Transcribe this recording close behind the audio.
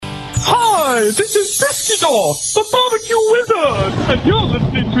Hi, this is Briskedor, the barbecue wizard, and you're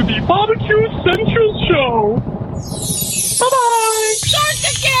listening to the BBQ Central Show. Bye-bye! Start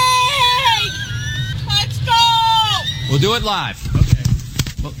the game! Let's go! We'll do it live. Okay.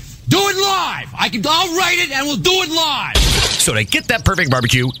 Well, do it live! I'll write it and we'll do it live! So to get that perfect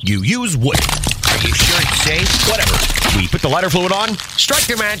barbecue, you use wood. Are you sure it's safe? Whatever. We put the lighter fluid on, strike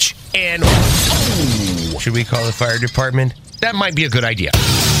the match, and... Oh! Should we call the fire department? That might be a good idea.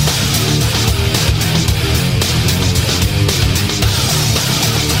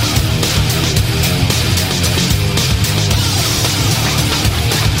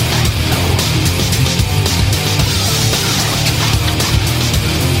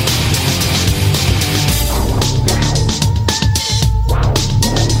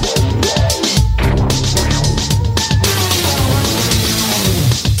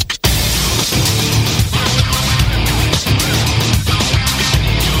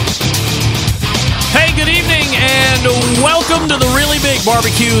 Welcome to the really big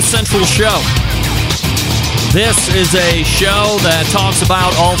BBQ Central Show. This is a show that talks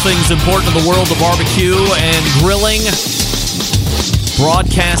about all things important in the world of barbecue and grilling.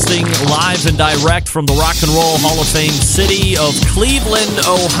 Broadcasting live and direct from the Rock and Roll Hall of Fame city of Cleveland,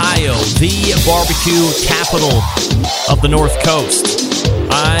 Ohio, the barbecue capital of the North Coast.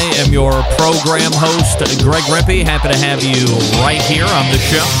 I am your program host, Greg Rempe. Happy to have you right here on the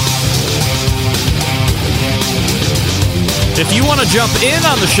show. If you want to jump in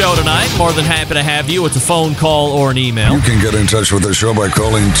on the show tonight, more than happy to have you. It's a phone call or an email. You can get in touch with the show by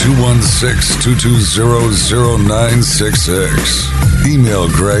calling 216-220-0966. Email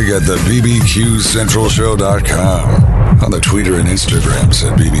Greg at the BBQCentralShow.com. On the Twitter and Instagrams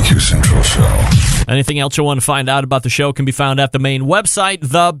at BBQ Central Show. Anything else you want to find out about the show can be found at the main website,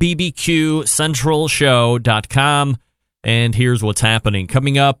 thebbqcentralshow.com. And here's what's happening.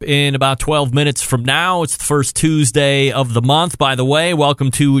 Coming up in about 12 minutes from now, it's the first Tuesday of the month. By the way, welcome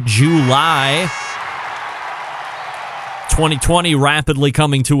to July 2020, rapidly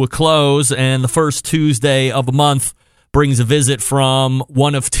coming to a close. And the first Tuesday of the month brings a visit from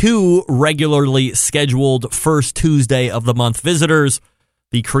one of two regularly scheduled first Tuesday of the month visitors.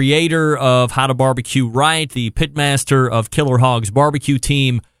 The creator of How to Barbecue Right, the pitmaster of Killer Hogs Barbecue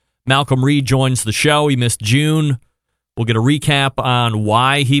Team, Malcom Reed, joins the show. He missed June. We'll get a recap on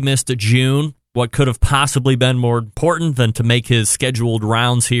why he missed June, what could have possibly been more important than to make his scheduled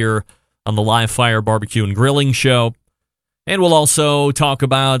rounds here on the Live Fire Barbecue and Grilling Show. And we'll also talk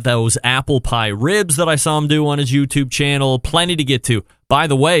about those apple pie ribs that I saw him do on his YouTube channel. Plenty to get to. By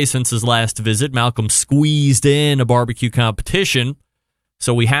the way, since his last visit, Malcom squeezed in a barbecue competition,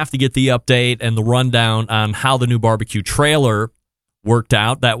 so we have to get the update and the rundown on how the new barbecue trailer worked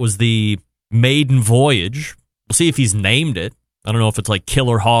out. That was the maiden voyage. We'll see if he's named it. I don't know if it's like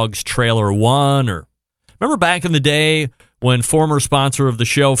Killer Hogs Trailer 1 or... Remember back in the day when former sponsor of the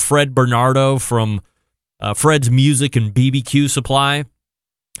show, Fred Bernardo from Fred's Music and BBQ Supply,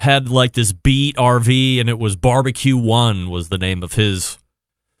 had like this beat RV, and it was Barbecue 1 was the name of his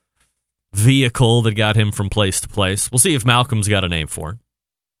vehicle that got him from place to place. We'll see if Malcolm's got a name for it.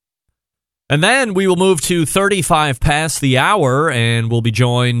 And then we will move to 35 past the hour, and we'll be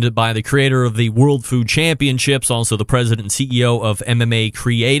joined by the creator of the World Food Championships, also the president and CEO of MMA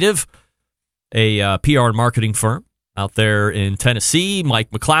Creative, a PR and marketing firm out there in Tennessee. Mike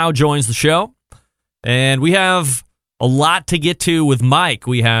McCloud joins the show. And we have a lot to get to with Mike.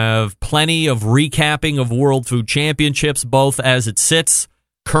 We have plenty of recapping of World Food Championships, both as it sits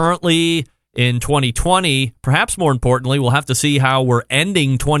currently in 2020. Perhaps more importantly, we'll have to see how we're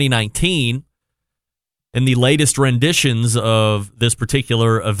ending 2019. In the latest renditions of this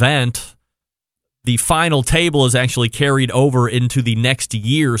particular event, the final table is actually carried over into the next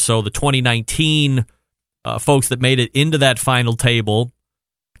year. So the 2019 folks that made it into that final table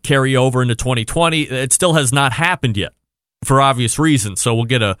carry over into 2020. It still has not happened yet for obvious reasons. So we'll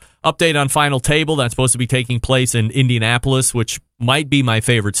get an update on final table. That's supposed to be taking place in Indianapolis, which might be my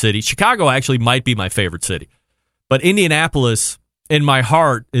favorite city. Chicago actually might be my favorite city. But Indianapolis, in my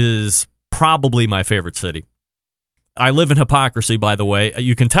heart, is probably my favorite city. I live in hypocrisy, by the way.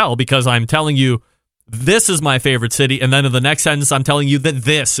 You can tell because I'm telling you this is my favorite city, and then in the next sentence I'm telling you that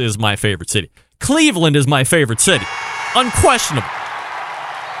this is my favorite city. Cleveland is my favorite city. Unquestionable.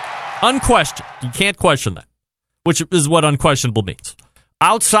 Unquestioned. You can't question that, which is what unquestionable means.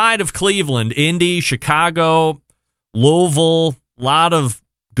 Outside of Cleveland, Indy, Chicago, Louisville, a lot of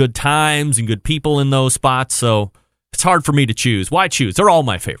good times and good people in those spots, so it's hard for me to choose. Why choose? They're all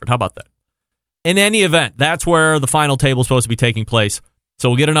my favorite. How about that? In any event, that's where the final table is supposed to be taking place. So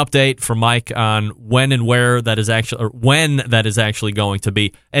we'll get an update from Mike on when and where that is actually, or when that is actually going to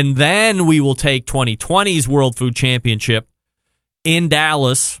be. And then we will take 2020's World Food Championship in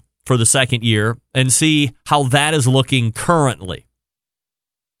Dallas for the second year and see how that is looking currently.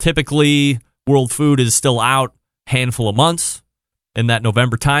 Typically, World Food is still out a handful of months in that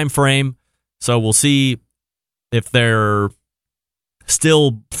November time frame. So we'll see if they're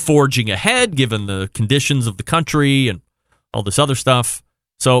still forging ahead given the conditions of the country and all this other stuff.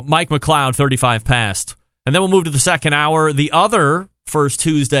 So Mike McCloud, 35 past. And then we'll move to the second hour. The other first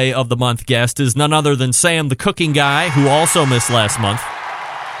Tuesday of the month guest is none other than Sam, the cooking guy, who also missed last month.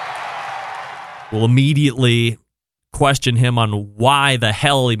 We'll immediately question him on why the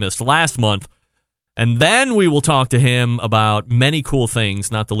hell he missed last month. And then we will talk to him about many cool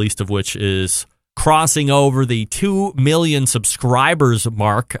things, not the least of which is crossing over the 2 million subscribers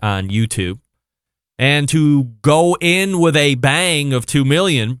mark on YouTube. And to go in with a bang of 2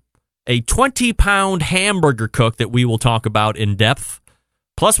 million, a 20-pound hamburger cook that we will talk about in depth.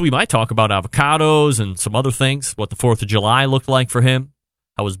 Plus, we might talk about avocados and some other things, what the 4th of July looked like for him,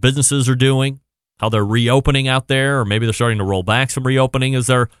 how his businesses are doing, how they're reopening out there, or maybe they're starting to roll back some reopening. Is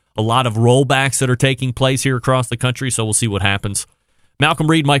there a lot of rollbacks that are taking place here across the country? So we'll see what happens. Malcom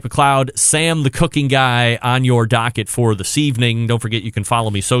Reed, Mike McCloud, Sam the cooking guy on your docket for this evening. Don't forget you can follow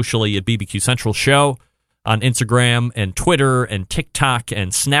me socially at BBQ Central Show on Instagram and Twitter and TikTok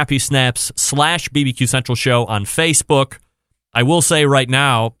and Snappy Snaps /BBQ Central Show on Facebook. I will say right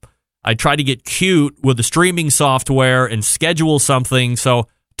now, I try to get cute with the streaming software and schedule something. So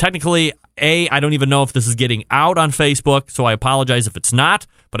technically, I don't even know if this is getting out on Facebook, so I apologize if it's not,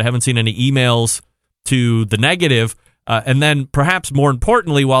 but I haven't seen any emails to the negative. And then perhaps more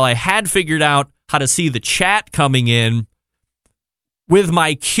importantly, while I had figured out how to see the chat coming in, with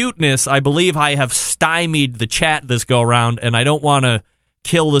my cuteness, I believe I have stymied the chat this go around, and I don't want to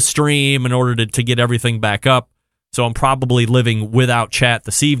kill the stream in order to get everything back up. So I'm probably living without chat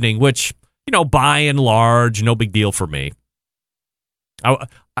this evening, which, by and large, no big deal for me.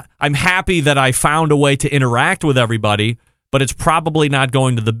 I'm happy that I found a way to interact with everybody, but it's probably not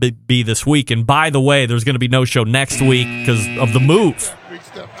going to be this week. And by the way, there's going to be no show next week because of the move.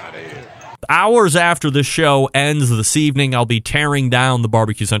 Hours after this show ends this evening, I'll be tearing down the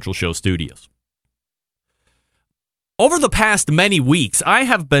BBQ Central Show studios. Over the past many weeks, I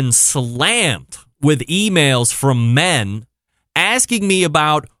have been slammed with emails from men asking me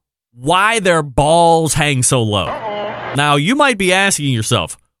about why their balls hang so low. Now, you might be asking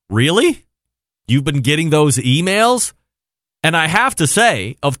yourself, really? You've been getting those emails? And I have to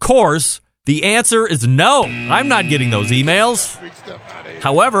say, of course, the answer is no. I'm not getting those emails.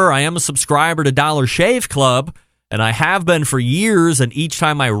 However, I am a subscriber to Dollar Shave Club, and I have been for years, and each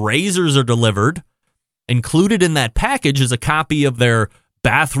time my razors are delivered, included in that package is a copy of their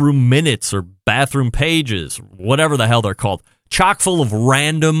bathroom minutes or bathroom pages, whatever the hell they're called, chock full of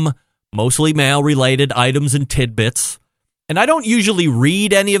random, mostly male-related items and tidbits. And I don't usually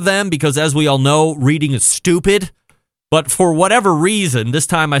read any of them because, as we all know, reading is stupid. But for whatever reason, this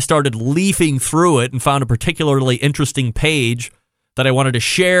time I started leafing through it and found a particularly interesting page that I wanted to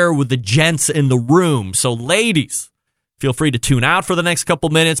share with the gents in the room. So, ladies, feel free to tune out for the next couple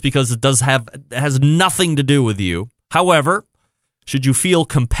minutes because it has nothing to do with you. However, should you feel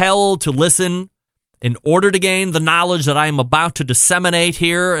compelled to listen in order to gain the knowledge that I am about to disseminate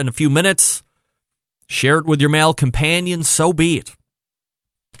here in a few minutes, share it with your male companion, so be it.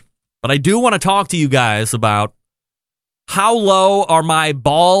 But I do want to talk to you guys about how low are my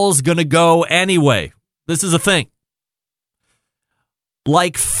balls going to go anyway? This is a thing.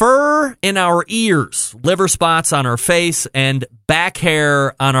 Like fur in our ears, liver spots on our face, and back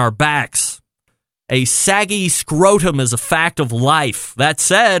hair on our backs, a saggy scrotum is a fact of life. That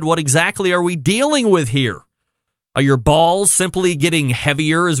said, what exactly are we dealing with here? Are your balls simply getting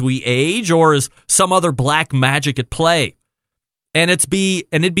heavier as we age, or is some other black magic at play? And it'd be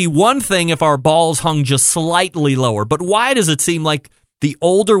one thing if our balls hung just slightly lower, but why does it seem like the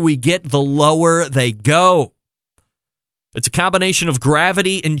older we get, the lower they go? It's a combination of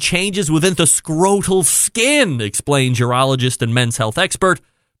gravity and changes within the scrotal skin, explains urologist and men's health expert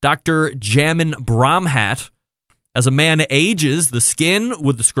Dr. Jamin Bromhat. As a man ages, the skin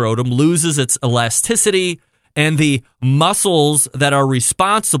with the scrotum loses its elasticity, and the muscles that are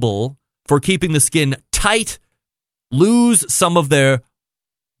responsible for keeping the skin tight lose some of their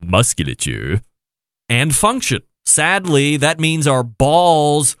musculature and function. Sadly, that means our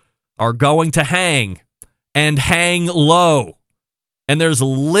balls are going to hang and hang low, and there's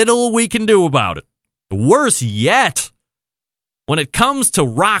little we can do about it. Worse yet, when it comes to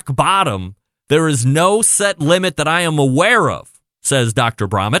rock bottom, there is no set limit that I am aware of. says Dr.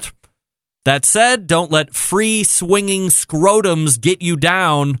 Bromett. That said, don't let free-swinging scrotums get you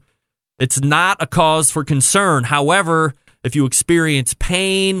down. It's not a cause for concern. However, if you experience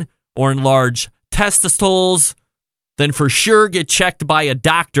pain or enlarged testicles, then for sure get checked by a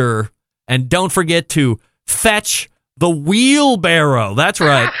doctor. And don't forget to fetch the wheelbarrow. That's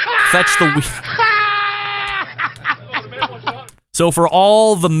right. Fetch the So for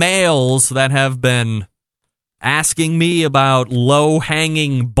all the males that have been asking me about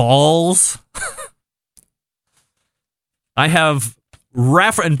low-hanging balls, I have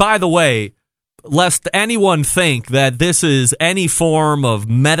and by the way, lest anyone think that this is any form of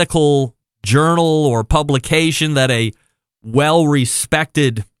medical journal or publication that a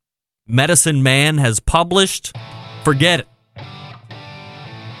well-respected medicine man has published, forget it.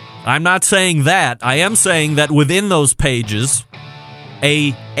 I'm not saying that. I am saying that within those pages,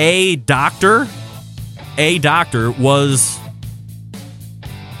 a doctor was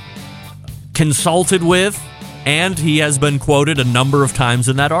consulted with, and he has been quoted a number of times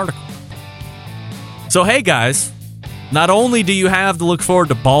in that article. So, hey, guys, not only do you have to look forward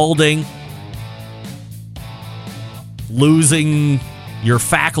to balding, losing your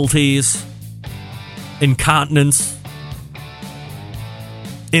faculties, incontinence,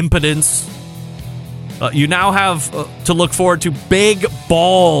 impotence, you now have to look forward to big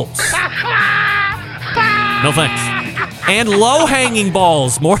balls. No thanks. And low-hanging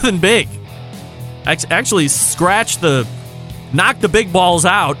balls, more than big. Actually, knock the big balls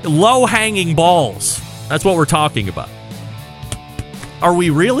out. Low-hanging balls. That's what we're talking about. Are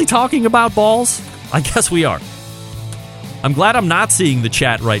we really talking about balls? I guess we are. I'm glad I'm not seeing the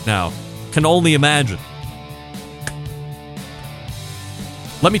chat right now. Can only imagine.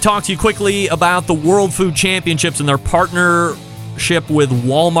 Let me talk to you quickly about the World Food Championships and their partnership with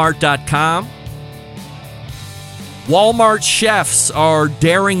Walmart.com. Walmart chefs are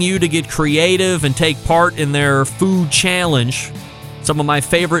daring you to get creative and take part in their food challenge. Some of my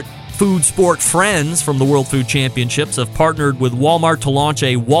favorite food sport friends from the World Food Championships have partnered with Walmart to launch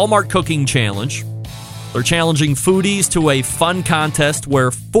a Walmart cooking challenge. They're challenging foodies to a fun contest where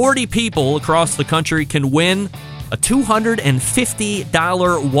 40 people across the country can win a $250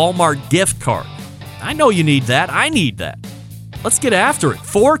 Walmart gift card. I know you need that. I need that. Let's get after it.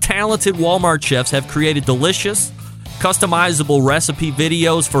 4 talented Walmart chefs have created delicious, customizable recipe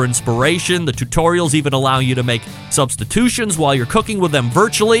videos for inspiration. The tutorials even allow you to make substitutions while you're cooking with them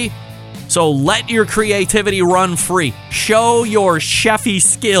virtually. So let your creativity run free. Show your chefy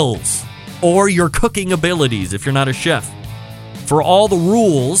skills or your cooking abilities if you're not a chef. For all the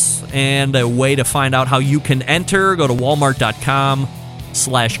rules and a way to find out how you can enter, go to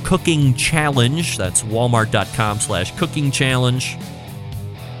walmart.com/cooking challenge. That's walmart.com/cooking challenge.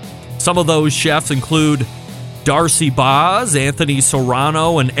 Some of those chefs include Darcy Boz, Anthony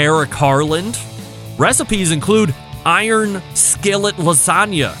Serrano, and Eric Harland. Recipes include iron skillet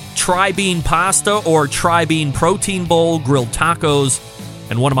lasagna, tri-bean pasta or tri-bean protein bowl, grilled tacos,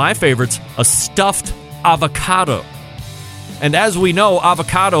 and one of my favorites, a stuffed avocado. And as we know,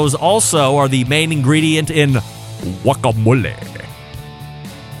 avocados also are the main ingredient in guacamole.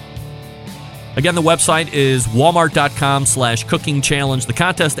 Again, the website is walmart.com/cooking challenge. The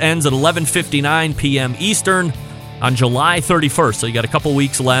contest ends at 11:59 p.m. Eastern on July 31st. So you got a couple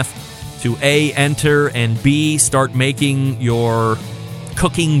weeks left to A, enter, and B, start making your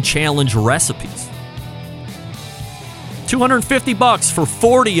cooking challenge recipes. $250 for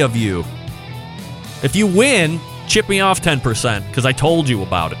 40 of you. If you win, chip me off 10% because I told you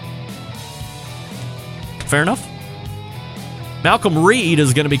about it. Fair enough? Malcom Reed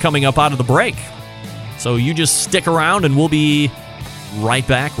is going to be coming up out of the break. So you just stick around and we'll be right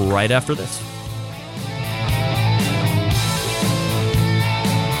back right after this.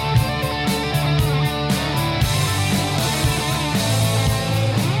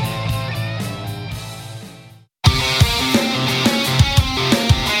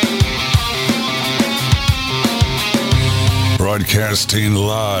 Broadcasting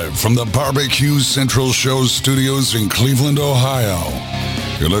live from the BBQ Central Show studios in Cleveland, Ohio.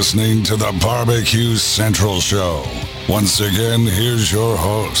 You're listening to the BBQ Central Show. Once again, here's your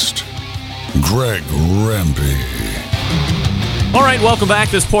host, Greg Rempe. All right, welcome back.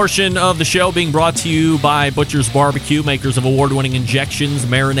 This portion of the show being brought to you by Butcher's Barbecue, makers of award-winning injections,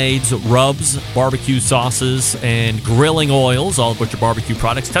 marinades, rubs, barbecue sauces, and grilling oils. All Butcher Barbecue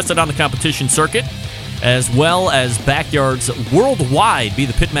products tested on the competition circuit, as well as backyards worldwide. Be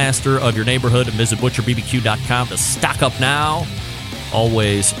the pitmaster of your neighborhood and visit butcherbbq.com to stock up now.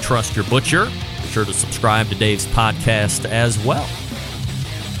 Always trust your butcher. Be sure to subscribe to Dave's podcast as well.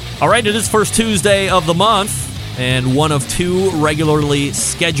 All right, it is first Tuesday of the month. and one of two regularly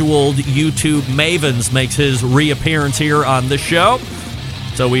scheduled YouTube mavens makes his reappearance here on the show.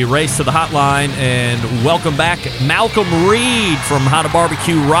 So we race to the hotline and welcome back Malcom Reed from How to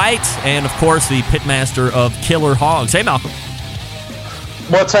Barbecue Right, and of course the pitmaster of Killer Hogs. Hey, Malcom.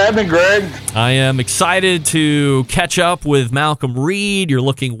 What's happening, Greg? I am excited to catch up with Malcom Reed. You're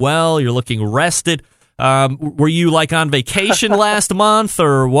looking well. You're looking rested. Were you like on vacation last month,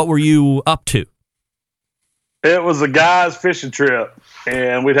 or what were you up to? It was a guy's fishing trip,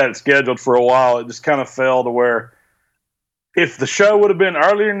 and we'd had it scheduled for a while. It just kind of fell to where if the show would have been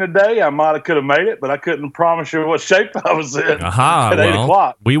earlier in the day, I might have could have made it, but I couldn't promise you what shape I was in at 8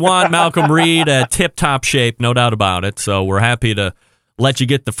 o'clock. We want Malcom Reed at tip-top shape, no doubt about it. So we're happy to let you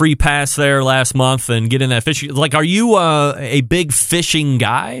get the free pass there last month and get in that fishing. Like, are you a big fishing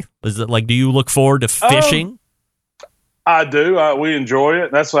guy? Is it like, do you look forward to fishing? I do. We enjoy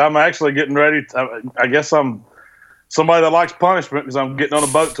it. That's why I'm actually getting ready. I guess I'm somebody that likes punishment because I'm getting on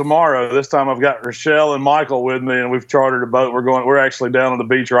a boat tomorrow. This time I've got Rochelle and Michael with me, and we've chartered a boat. We're actually down on the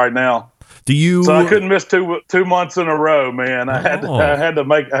beach right now. So I couldn't miss 2 months in a row, man. I had to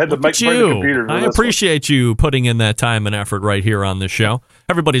make bring the computer. I appreciate you putting in that time and effort right here on this show.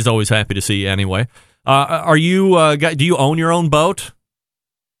 Everybody's always happy to see you anyway. Are you? Do you own your own boat?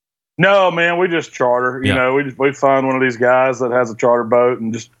 No, man. We just charter. You know, we find one of these guys that has a charter boat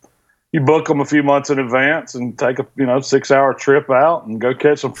and just. You book them a few months in advance and take a 6-hour trip out and go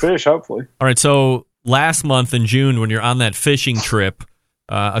catch some fish, hopefully. All right, so last month in June when you're on that fishing trip,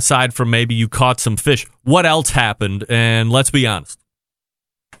 aside from maybe you caught some fish, what else happened? And let's be honest.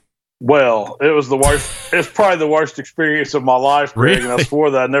 Well, it was the worst. It's probably the worst experience of my life, Greg, and I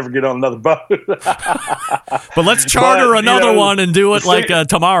swore that I'd never get on another boat. But let's charter another one and do it like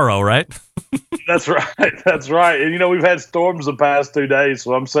tomorrow, right? That's right. That's right. And, we've had storms the past 2 days,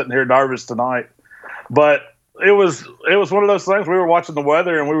 so I'm sitting here nervous tonight. But it was one of those things. We were watching the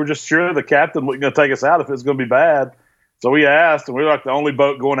weather, and we were just sure the captain wasn't going to take us out if it was going to be bad. So we asked, and we were like the only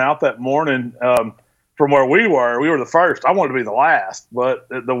boat going out that morning from where we were. We were the first. I wanted to be the last, but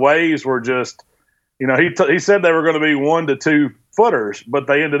the waves were just, he said they were going to be 1 to 2 footers, but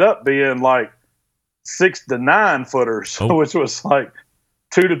they ended up being like 6 to 9 footers, which was like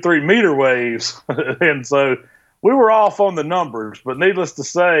 2 to 3 meter waves. And so we were off on the numbers, but needless to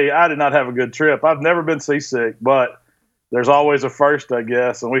say, I did not have a good trip. I've never been seasick, but there's always a first, I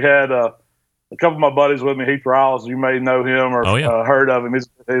guess. And we had a couple of my buddies with me, Heath Riles. You may know him or heard of him.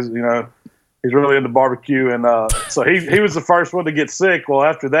 He's really into barbecue, and so he was the first one to get sick. Well,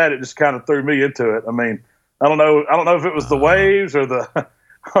 after that, it just kind of threw me into it. I mean, I don't know if it was the waves or the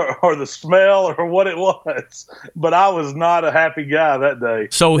or the smell or what it was, but I was not a happy guy that day.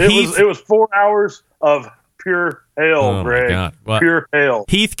 So it was 4 hours of pure hell, Greg. My God. Well, pure hell.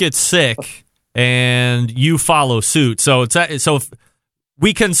 Heath gets sick, and you follow suit. So if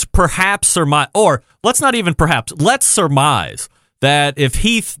we can perhaps surmise, or let's surmise that if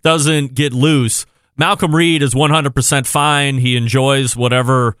Heath doesn't get loose, Malcom Reed is 100% fine. He enjoys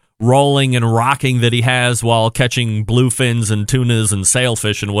whatever rolling and rocking that he has while catching bluefins and tunas and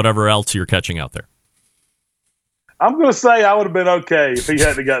sailfish and whatever else you're catching out there. I'm going to say I would have been okay if he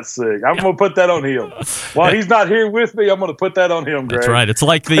hadn't got sick. I'm going to put that on him. While he's not here with me, I'm going to put that on him, Greg. That's right. It's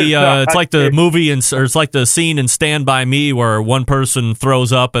like the movie, or it's like the scene in Stand By Me where one person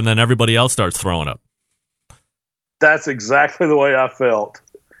throws up and then everybody else starts throwing up. That's exactly the way I felt.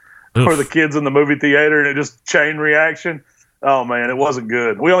 For the kids in the movie theater, and it just chain reaction. Oh, man, it wasn't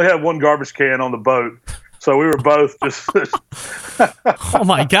good. We only had one garbage can on the boat, so we were both just... Oh,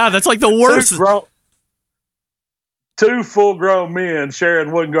 my God, that's like the worst. Two full-grown men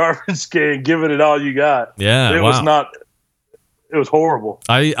sharing one garbage can, giving it all you got. Yeah, It was not... It was horrible.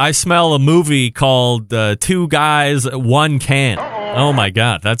 I smell a movie called Two Guys, One Can. Oh, my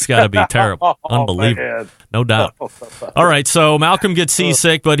God. That's got to be terrible. Unbelievable. Man. No doubt. All right, so Malcom gets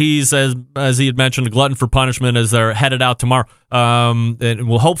seasick, but he's, as he had mentioned, a glutton for punishment as they're headed out tomorrow. And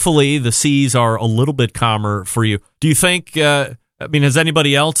hopefully the seas are a little bit calmer for you. Do you think, has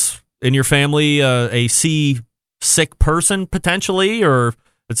anybody else in your family a sea-sick person potentially, or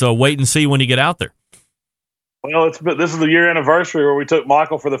it's a wait and see when you get out there? Well, this is the year anniversary where we took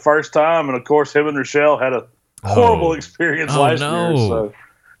Michael for the first time, and of course, him and Rochelle had a horrible experience last year. So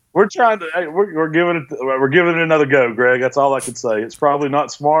we're trying to we're giving it another go, Greg. That's all I can say. It's probably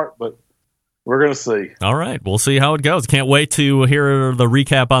not smart, but we're going to see. All right, we'll see how it goes. Can't wait to hear the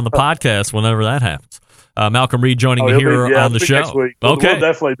recap on the podcast whenever that happens. Malcom Reed joining me here on the show. Next week. Okay. We'll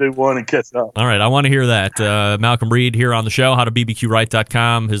definitely do one and catch up. All right, I want to hear that. Malcom Reed here on the show,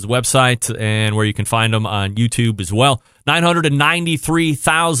 howtobbqright.com, his website, and where you can find him on YouTube as well.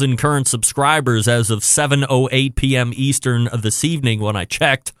 993,000 current subscribers as of 7:08 p.m. Eastern this evening when I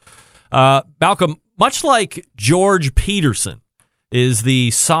checked. Malcom, much like George Peterson is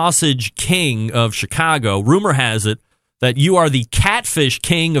the sausage king of Chicago, rumor has it that you are the catfish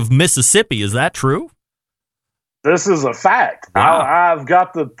king of Mississippi. Is that true? This is a fact. Wow. I've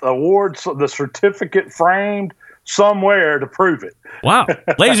got the award, the certificate framed somewhere to prove it. Wow.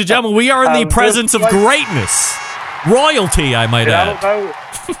 Ladies and gentlemen, we are in the presence of greatness. Royalty, I might add. I don't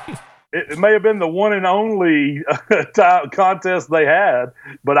know. It may have been the one and only contest they had,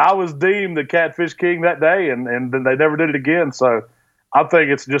 but I was deemed the Catfish King that day, and they never did it again. So I think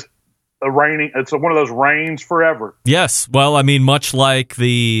it's just it's one of those reigns forever. Yes. Well, I mean, much like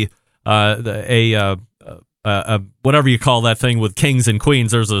whatever you call that thing with kings and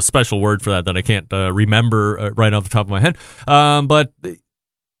queens, there's a special word for that I can't remember right off the top of my head. But I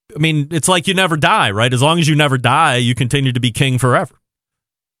mean, it's like you never die, right? As long as you never die, you continue to be king forever.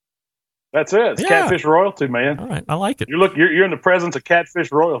 That's it. It's catfish royalty, man. All right, I like it. You're in the presence of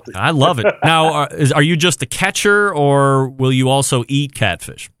catfish royalty. I love it. Now, are you just a catcher, or will you also eat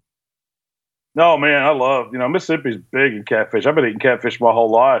catfish? No, man, I love, Mississippi's big in catfish. I've been eating catfish my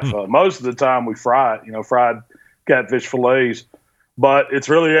whole life. Most of the time we fry it, fried catfish fillets. But it's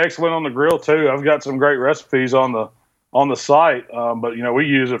really excellent on the grill, too. I've got some great recipes on the site. But, we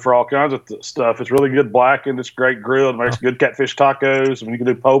use it for all kinds of stuff. It's really good blackened. It's great grilled. It makes good catfish tacos. I mean, you can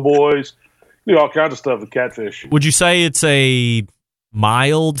do po' boys. You do all kinds of stuff with catfish. Would you say it's a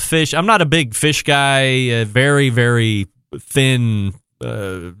mild fish? I'm not a big fish guy. Very, very thin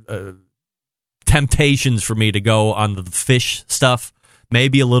temptations for me to go on the fish stuff.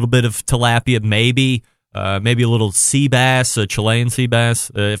 Maybe a little bit of tilapia, maybe a little sea bass, Chilean sea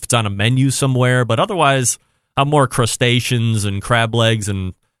bass, if it's on a menu somewhere. But otherwise, I'm more crustaceans and crab legs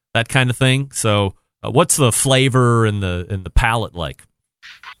and that kind of thing. So, what's the flavor and the palate like?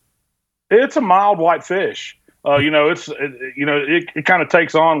 It's a mild white fish. It kind of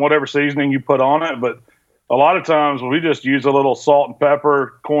takes on whatever seasoning you put on it, but a lot of times we just use a little salt and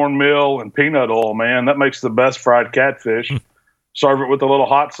pepper, cornmeal, and peanut oil, man. That makes the best fried catfish. Serve it with a little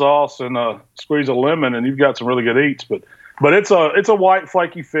hot sauce and squeeze a lemon, and you've got some really good eats. But it's a white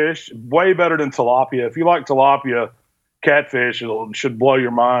flaky fish, way better than tilapia. If you like tilapia, catfish should blow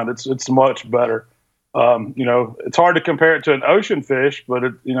your mind. It's much better. It's hard to compare it to an ocean fish, but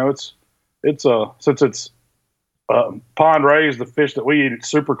since it's pond raised, the fish that we eat, it's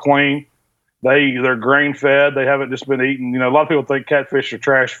super clean. They're grain fed. They haven't just been eaten. A lot of people think catfish are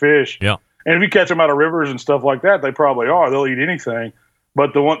trash fish. Yeah. And if you catch them out of rivers and stuff like that, they probably are. They'll eat anything.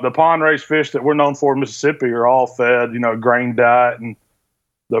 But the pond raised fish that we're known for in Mississippi are all fed, grain diet and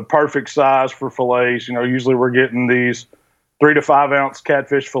the perfect size for fillets. Usually we're getting these 3 to 5 ounce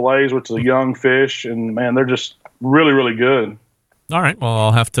catfish fillets, which is a young fish, and man, they're just really, really good. All right. Well,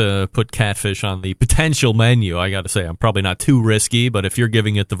 I'll have to put catfish on the potential menu. I got to say, I'm probably not too risky, but if you're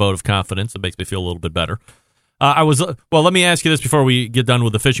giving it the vote of confidence, it makes me feel a little bit better. Let me ask you this before we get done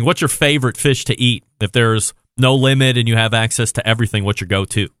with the fishing. What's your favorite fish to eat? If there's no limit and you have access to everything, what's your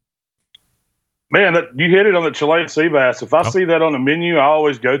go-to? Man, you hit it on the Chilean sea bass. If I see that on the menu, I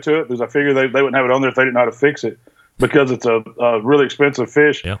always go to it because I figure they wouldn't have it on there if they didn't know how to fix it because it's a really expensive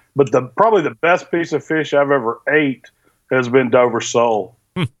fish. Yeah. But probably the best piece of fish I've ever ate has been Dover sole,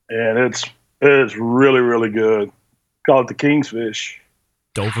 and it's really, really good. Call it the king's fish.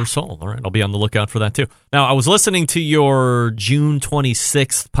 Dover sole. All right, I'll be on the lookout for that too. Now, I was listening to your June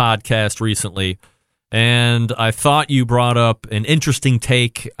 26th podcast recently, and I thought you brought up an interesting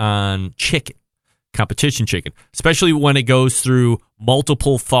take on chicken, competition chicken, especially when it goes through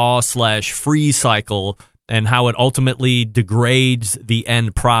multiple thaw/freeze cycle and how it ultimately degrades the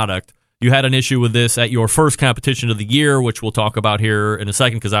end product. You had an issue with this at your first competition of the year, which we'll talk about here in a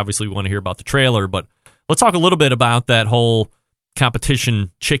second because obviously we want to hear about the trailer. But let's talk a little bit about that whole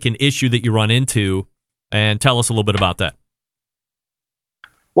competition chicken issue that you run into and tell us a little bit about that.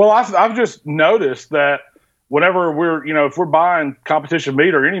 Well, I've just noticed that whenever if we're buying competition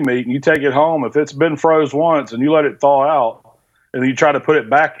meat or any meat and you take it home, if it's been froze once and you let it thaw out and you try to put it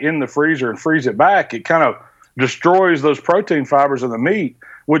back in the freezer and freeze it back, it kind of destroys those protein fibers in the meat,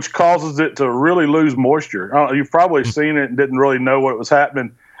 which causes it to really lose moisture. You've probably seen it and didn't really know what was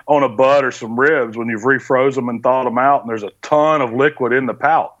happening on a butt or some ribs when you've refroze them and thawed them out, and there's a ton of liquid in the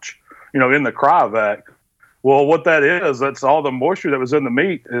pouch, in the cryovac. Well, what that is, that's all the moisture that was in the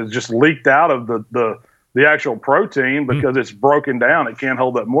meat is just leaked out of the actual protein because it's broken down. It can't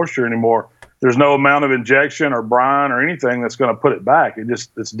hold that moisture anymore. there's no amount of injection or brine or anything that's going to put it back.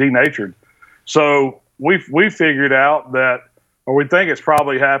 It's denatured. So we figured out that, or we think it's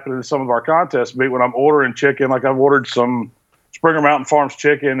probably happened in some of our contest meat when I'm ordering chicken. Like I've ordered some Springer Mountain Farms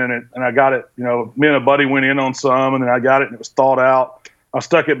chicken, and I got it. Me and a buddy went in on some, and then I got it, and it was thawed out. I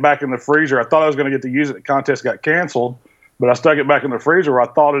stuck it back in the freezer. I thought I was going to get to use it. The contest got canceled, but I stuck it back in the freezer where I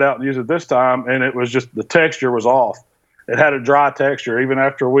thawed it out and used it this time, and it was just the texture was off. It had a dry texture. Even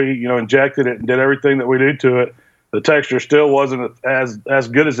after we, injected it and did everything that we did to it, the texture still wasn't as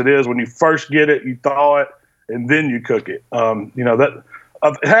good as it is when you first get it, you thaw it, and then you cook it.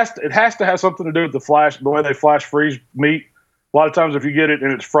 It has to have something to do with the way they flash freeze meat. A lot of times if you get it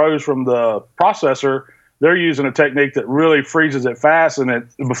and it's froze from the processor, they're using a technique that really freezes it fast, and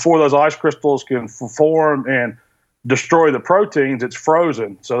before those ice crystals can form and destroy the proteins, it's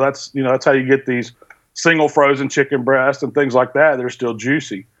frozen. So that's how you get these single frozen chicken breasts and things like that. They're still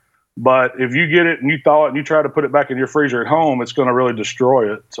juicy. But if you get it and you thaw it and you try to put it back in your freezer at home, it's going to really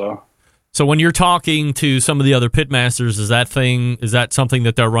destroy it. So when you're talking to some of the other pitmasters, is that something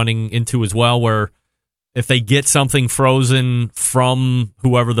that they're running into as well, where if they get something frozen from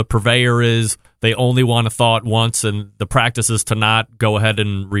whoever the purveyor is, they only want to thaw it once, and the practice is to not go ahead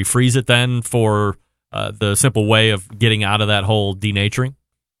and refreeze it then for the simple way of getting out of that whole denaturing?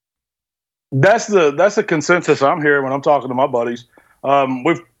 That's the consensus I'm hearing when I'm talking to my buddies.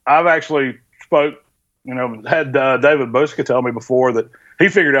 I've actually had David Boska tell me before that he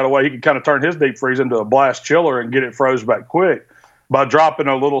figured out a way he could kind of turn his deep freeze into a blast chiller and get it froze back quick by dropping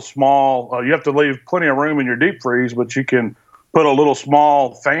a little small. You have to leave plenty of room in your deep freeze, but you can put a little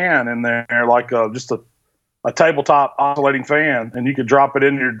small fan in there, like just a tabletop oscillating fan, and you could drop it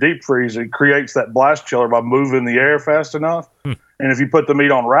in your deep freeze. It creates that blast chiller by moving the air fast enough. And if you put the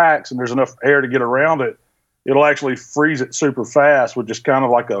meat on racks and there's enough air to get around it, it'll actually freeze it super fast, which is kind of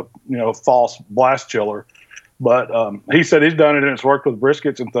like a false blast chiller. But he said he's done it and it's worked with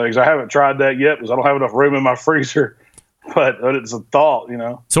briskets and things. I haven't tried that yet because I don't have enough room in my freezer. But it's a thought,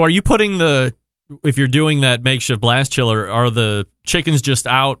 So are you putting if you're doing that makeshift blast chiller, are the chickens just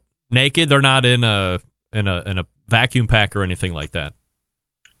out naked? They're not in a vacuum pack or anything like that?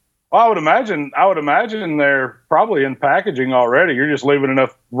 Well, I would imagine they're probably in packaging already. You're just leaving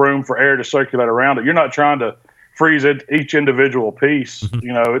enough room for air to circulate around it. You're not trying to freeze each individual piece.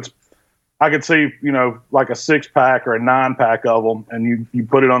 I could see, like a 6-pack or a 9-pack of them, and you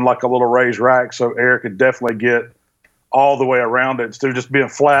put it on like a little raised rack so air could definitely get all the way around it instead of just being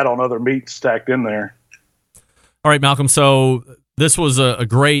flat on other meat stacked in there. All right, Malcolm. So this was a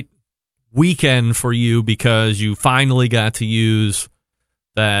great weekend for you because you finally got to use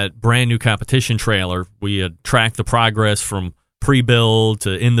that brand new competition trailer. We had tracked the progress from pre-build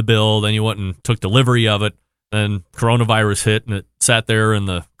to in the build, and you went and took delivery of it. Then coronavirus hit, and it sat there in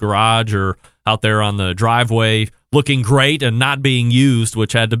the garage or out there on the driveway looking great and not being used,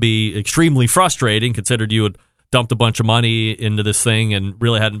 which had to be extremely frustrating considered you had dumped a bunch of money into this thing and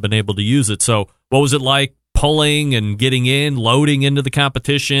really hadn't been able to use it. So what was it like pulling and getting in, loading into the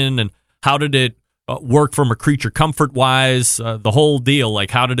competition, and how did it work from a creature comfort-wise, the whole deal?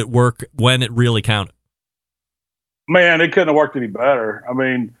 Like, how did it work when it really counted? Man, it couldn't have worked any better. I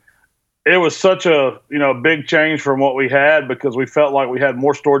mean, it was such a big change from what we had because we felt like we had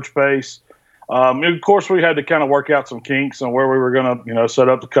more storage space. Of course, we had to kind of work out some kinks on where we were going to set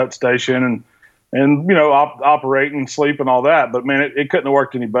up the cut station and operate and sleep and all that. But man, it couldn't have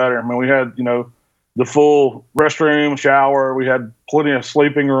worked any better. I mean, we had the full restroom, shower. We had plenty of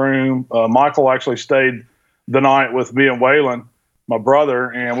sleeping room. Michael actually stayed the night with me and Waylon, my brother,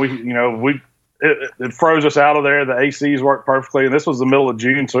 and it froze us out of there. The ACs worked perfectly, and this was the middle of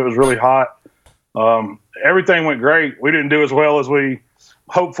June, so it was really hot. Everything went great. We didn't do as well as we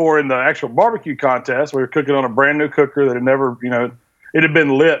hoped for in the actual barbecue contest. We were cooking on a brand new cooker that had never, it had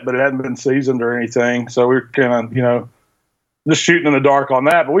been lit, but it hadn't been seasoned or anything. So we were kind of, just shooting in the dark on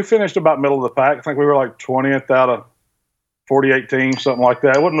that. But we finished about middle of the pack. I think we were like 20th out of 48 teams, something like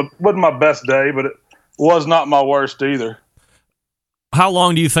that. It wasn't my best day, but it was not my worst either. How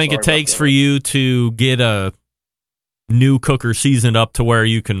long do you think it takes for you to get a new cooker seasoned up to where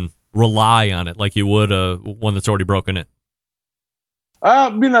you can rely on it like you would one that's already broken in?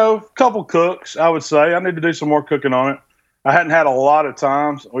 A couple cooks, I would say. I need to do some more cooking on it. I hadn't had a lot of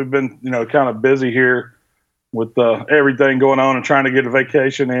times. We've been, kind of busy here with everything going on and trying to get a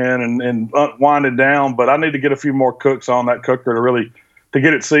vacation in and winding down. But I need to get a few more cooks on that cooker to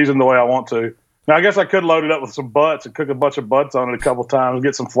get it seasoned the way I want to. Now, I guess I could load it up with some butts and cook a bunch of butts on it a couple times and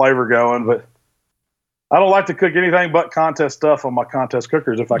get some flavor going. But I don't like to cook anything but contest stuff on my contest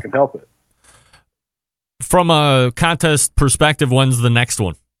cookers if I can help it. From a contest perspective, when's the next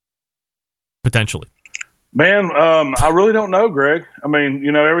one? potentially? Man, I really don't know, Greg. I mean,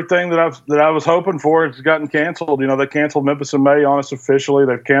 everything that I was hoping for has gotten canceled. They canceled Memphis in May on us officially.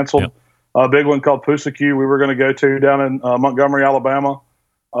 They've canceled a big one called Pussyq we were going to go to down in Montgomery, Alabama.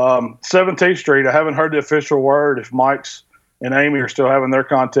 17th Street, I haven't heard the official word if Mike's and Amy are still having their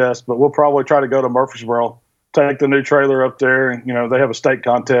contest, but we'll probably try to go to Murfreesboro, take the new trailer up there, and they have a state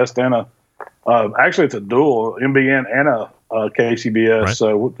contest and actually it's a dual MBN and a KCBS, right.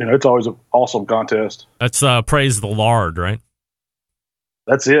 So it's always an awesome contest. That's praise the Lord, right?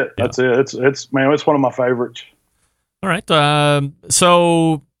 That's it. Yeah. That's it. It's one of my favorites. All right,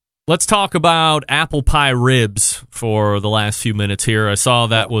 so let's talk about apple pie ribs for the last few minutes here. I saw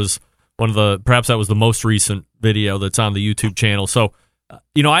that was perhaps that was the most recent video that's on the YouTube channel. So,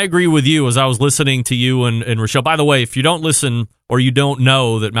 I agree with you as I was listening to you and Rochelle. By the way, if you don't listen or you don't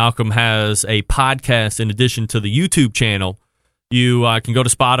know that Malcom has a podcast in addition to the YouTube channel, you can go to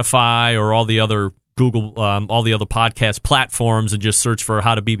Spotify or all the other Google, all the other podcast platforms and just search for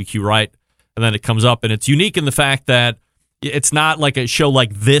How to BBQ Right, and then it comes up. And it's unique in the fact that it's not like a show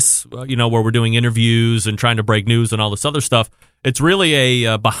like this, where we're doing interviews and trying to break news and all this other stuff. It's really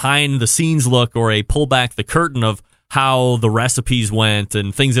a behind-the-scenes look or a pull back the curtain of how the recipes went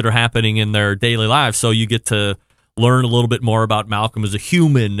and things that are happening in their daily lives. So you get to learn a little bit more about Malcom as a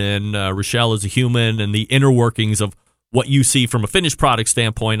human and Rochelle as a human and the inner workings of what you see from a finished product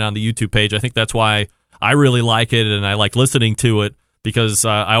standpoint on the YouTube page. I think that's why I really like it and I like listening to it, because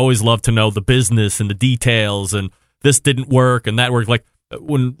I always love to know the business and the details and this didn't work and that worked. Like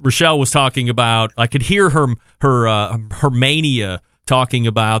when Rochelle was talking about, I could hear her mania talking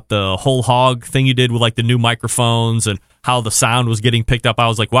about the whole hog thing you did with like the new microphones and how the sound was getting picked up. I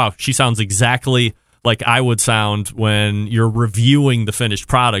was like, wow, she sounds exactly like I would sound when you're reviewing the finished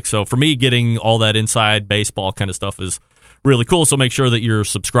product. So for me, getting all that inside baseball kind of stuff is really cool. So make sure that you're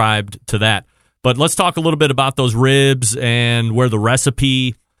subscribed to that. But let's talk a little bit about those ribs and where the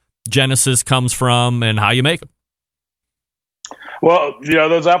recipe genesis comes from and how you make them. Well,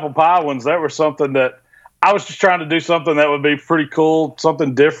 those apple pie ones, that were something that I was just trying to do something that would be pretty cool,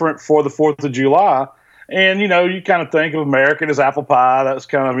 something different for the 4th of July. And, you kind of think of American as apple pie. That's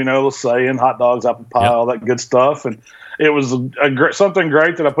kind of, the saying, hot dogs, apple pie, all that good stuff. And it was something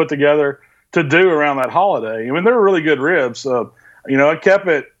great that I put together to do around that holiday. I mean, they were really good ribs. I kept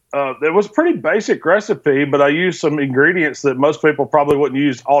it. It was a pretty basic recipe, but I used some ingredients that most people probably wouldn't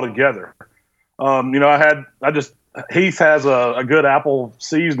use altogether. Heath has a good apple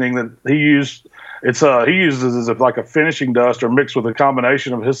seasoning that he used. He uses as like a finishing dust or mixed with a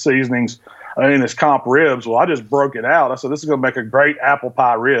combination of his seasonings in his comp ribs. Well, I just broke it out. I said, this is going to make a great apple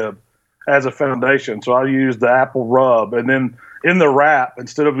pie rib as a foundation. So I used the apple rub. And then in the wrap,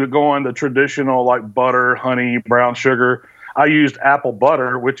 instead of going the traditional like butter, honey, brown sugar, I used apple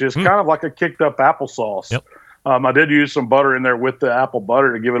butter, which is kind of like a kicked up applesauce. Yep. I did use some butter in there with the apple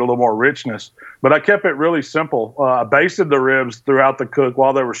butter to give it a little more richness, but I kept it really simple. I basted the ribs throughout the cook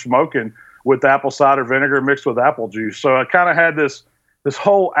while they were smoking with apple cider vinegar mixed with apple juice. So I kind of had this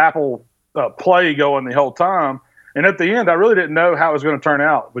whole apple play going the whole time. And at the end, I really didn't know how it was going to turn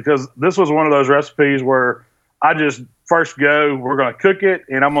out, because this was one of those recipes where I just first go, we're going to cook it,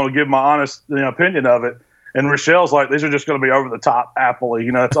 and I'm going to give my honest opinion of it. And Rochelle's like, these are just going to be over the top apple-y,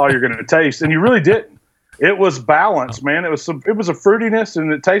 that's all you're going to taste. And you really didn't. It was balanced, man. It was a fruitiness,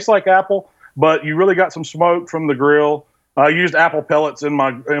 and it tastes like apple, but you really got some smoke from the grill. I used apple pellets in my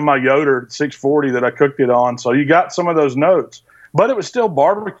Yoder 640 that I cooked it on, so you got some of those notes. But it was still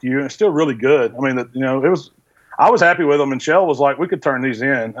barbecue, and it's still really good. I mean, it was. I was happy with them, and Shell was like, we could turn these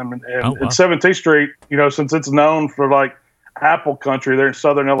in. I mean, and 17th Street, since it's known for like apple country there in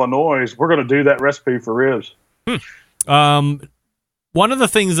Southern Illinois, we're going to do that recipe for ribs. One of the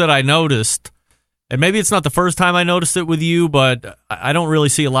things that I noticed, and maybe it's not the first time I noticed it with you, but I don't really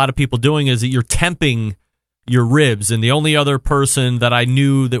see a lot of people doing, is that you're temping your ribs. And the only other person that I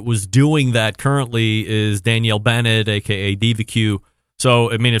knew that was doing that currently is Danielle Bennett, a.k.a. BBQ.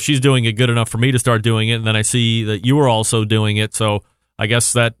 So, I mean, if she's doing it good enough for me to start doing it, and then I see that you are also doing it, so I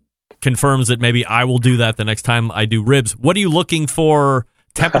guess that confirms that maybe I will do that the next time I do ribs. What are you looking for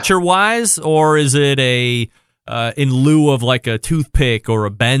temperature-wise, or is it in lieu of like a toothpick or a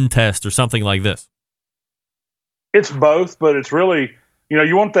bend test or something like this? It's both, but it's really,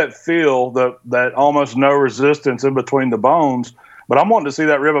 you want that feel, that almost no resistance in between the bones. But I'm wanting to see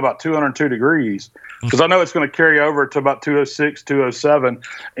that rib about 202 degrees, because I know it's going to carry over to about 206, 207.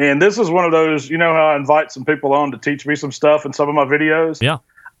 And this is one of those, how I invite some people on to teach me some stuff in some of my videos? Yeah.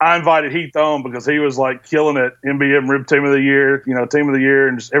 I invited Heath on because he was like killing it, NBM Rib Team of the Year, Team of the Year.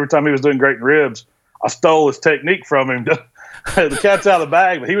 And just every time he was doing great in ribs, I stole his technique from him the cat's out of the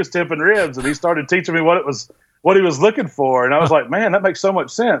bag, but he was temping ribs, and he started teaching me what he was looking for. And I was like, man, that makes so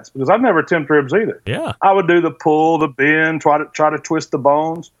much sense, because I've never temped ribs either. Yeah. I would do the pull, the bend, try to twist the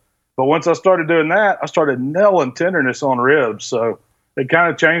bones. But once I started doing that, I started nailing tenderness on ribs. So it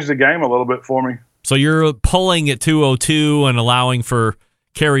kind of changed the game a little bit for me. So you're pulling at 202 and allowing for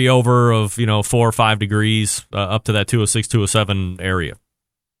carryover of 4 or 5 degrees up to that 206, 207 area.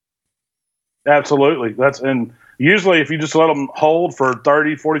 Absolutely. And usually if you just let them hold for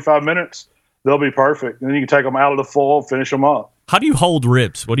 30, 45 minutes, they'll be perfect. And then you can take them out of the foil, finish them up. How do you hold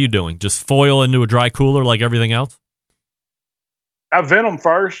ribs? What are you doing? Just foil into a dry cooler like everything else? I vent them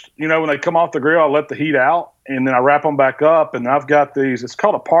first. When they come off the grill, I let the heat out, and then I wrap them back up. And I've got these. It's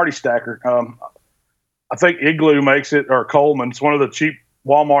called a party stacker. I think Igloo makes it, or Coleman. It's one of the cheap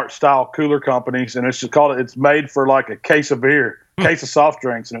Walmart-style cooler companies, and it's made for like a case of beer, case of soft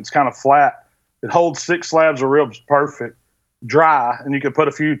drinks, and it's kind of flat. It holds 6 slabs of ribs perfect, dry, and you can put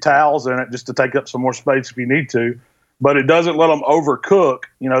a few towels in it just to take up some more space if you need to. But it doesn't let them overcook.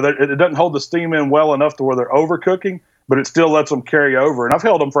 It doesn't hold the steam in well enough to where they're overcooking, but it still lets them carry over. And I've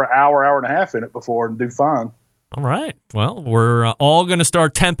held them for an hour, hour and a half in it before and do fine. All right. Well, we're all going to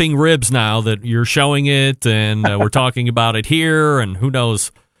start temping ribs now that you're showing it, and we're talking about it here, and who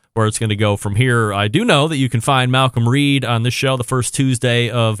knows where it's going to go from here. I do know that you can find Malcom Reed on this show the first Tuesday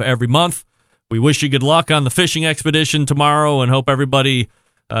of every month. We wish you good luck on the fishing expedition tomorrow and hope everybody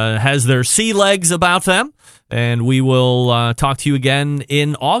has their sea legs about them. And we will talk to you again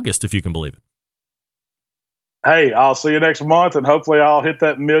in August, if you can believe it. Hey, I'll see you next month, and hopefully I'll hit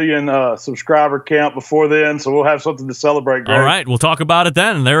that 1 million subscriber count before then, so we'll have something to celebrate, Greg. All right, we'll talk about it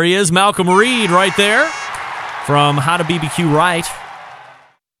then. There he is, Malcom Reed, right there from How to BBQ Right.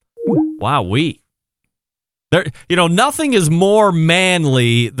 Wow, nothing is more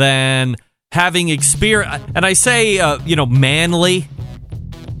manly than having experience, and I say, manly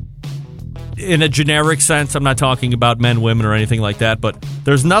in a generic sense. I'm not talking about men, women, or anything like that, but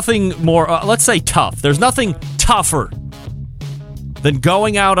there's nothing more, let's say tough. There's nothing tougher than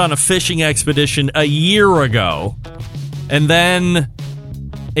going out on a fishing expedition a year ago and then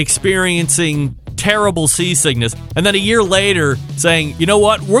experiencing terrible seasickness, and then a year later saying, you know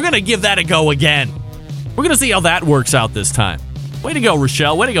what, we're going to give that a go again. We're going to see how that works out this time. Way to go,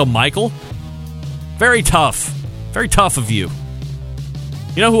 Rochelle. Way to go, Michael. Very tough. Very tough of you.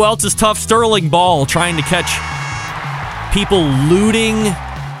 You know who else is tough? Sterling Ball, trying to catch people looting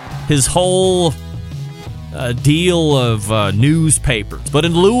his whole deal of newspapers. But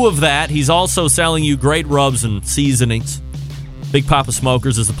in lieu of that, he's also selling you great rubs and seasonings. Big Papa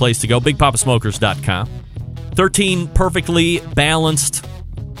Smokers is the place to go. BigPapaSmokers.com. 13 perfectly balanced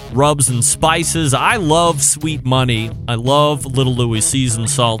rubs and spices. I love Sweet Money. I love Little Louie seasoned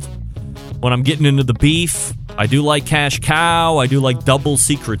salt. When I'm getting into the beef, I do like Cash Cow. I do like Double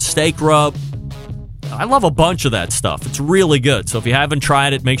Secret Steak Rub. I love a bunch of that stuff. It's really good. So if you haven't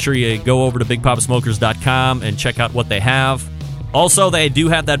tried it, make sure you go over to BigPapaSmokers.com and check out what they have. Also, they do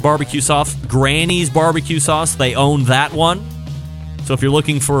have that barbecue sauce, Granny's barbecue sauce. They own that one. So if you're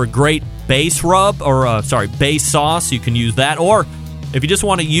looking for a great base rub, or base sauce, you can use that. Or if you just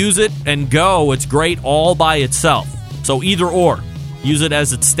want to use it and go, it's great all by itself. So either or. Use it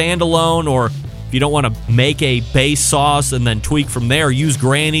as its standalone, or if you don't want to make a base sauce and then tweak from there, use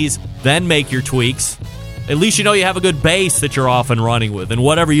Granny's, then make your tweaks. At least you know you have a good base that you're off and running with. And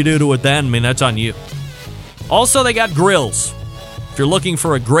whatever you do to it then, that's on you. Also, they got grills. If you're looking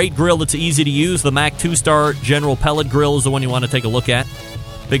for a great grill that's easy to use, the Mac 2-Star General Pellet Grill is the one you want to take a look at.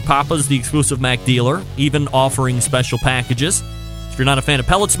 Big Papa's the exclusive Mac dealer, even offering special packages. If you're not a fan of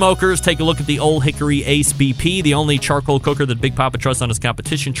pellet smokers, take a look at the Old Hickory Ace BP, the only charcoal cooker that Big Papa trusts on his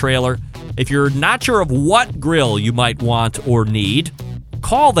competition trailer. If you're not sure of what grill you might want or need,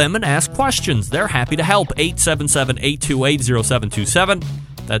 call them and ask questions. They're happy to help. 877-828-0727.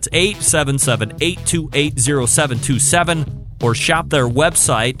 That's 877-828-0727. Or shop their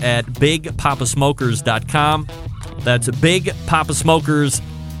website at BigPapaSmokers.com. That's BigPapaSmokers.com.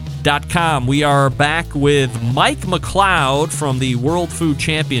 We are back with Mike McCloud from the World Food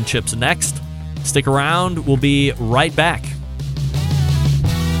Championships next. Stick around. We'll be right back.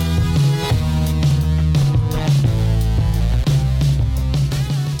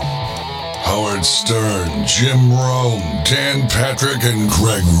 Howard Stern, Jim Rome, Dan Patrick, and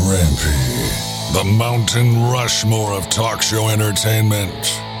Greg Rempe. The Mountain Rushmore of talk show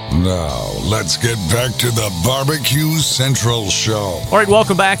entertainment. Now, let's get back to the BBQ Central Show. All right,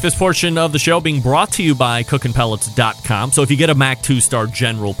 welcome back. This portion of the show being brought to you by CookinPellets.com. So if you get a Mac 2-Star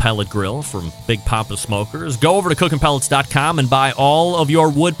General Pellet Grill from Big Papa Smokers, go over to CookinPellets.com and buy all of your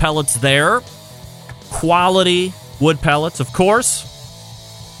wood pellets there. Quality, wood pellets, of course.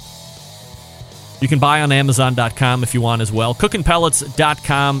 You can buy on Amazon.com if you want as well.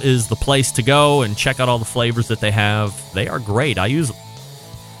 CookingPellets.com is the place to go and check out all the flavors that they have. They are great. I use them.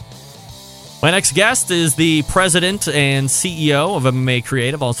 My next guest is the president and CEO of MMA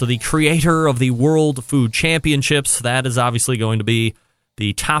Creative, also the creator of the World Food Championships. That is obviously going to be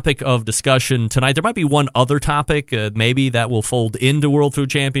the topic of discussion tonight. There might be one other topic, maybe that will fold into World Food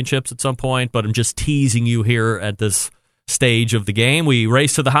Championships at some point, but I'm just teasing you here at this stage of the game. We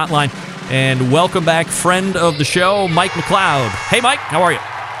race to the hotline and welcome back friend of the show, Mike McCloud. Hey, Mike, how are you?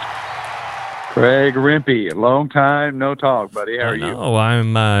 Craig Rimpey, long time no talk, buddy. How are you? Oh,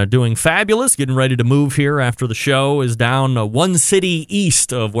 I'm doing fabulous, getting ready to move here after the show is down one city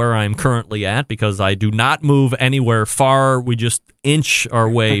east of where I'm currently at, because I do not move anywhere far. We just inch our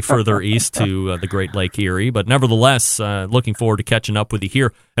way further east to the Great Lake Erie. But nevertheless, looking forward to catching up with you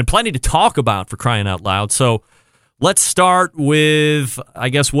here. And plenty to talk about, for crying out loud. So let's start with, I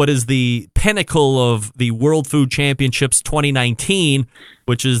guess, what is the pinnacle of the World Food Championships 2019,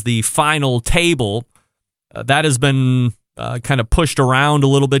 which is the final table. That has been kind of pushed around a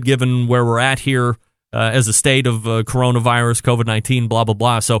little bit given where we're at here as a state of coronavirus, COVID-19, blah, blah,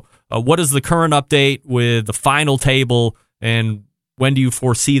 blah. So what is the current update with the final table, and when do you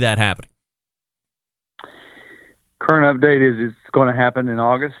foresee that happening? Current update is it's going to happen in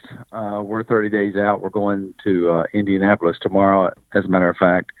August. We're 30 days out. We're going to Indianapolis tomorrow, as a matter of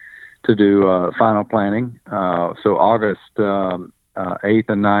fact, to do final planning. So August 8th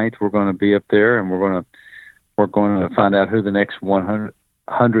and 9th, we're going to be up there, and we're going to find out who the next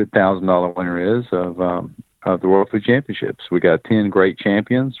 $100,000 winner is of the World Food Championships. We got 10 great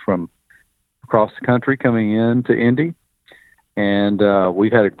champions from across the country coming in to Indy, and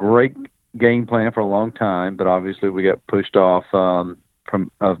we've had a great game plan for a long time, but obviously we got pushed off of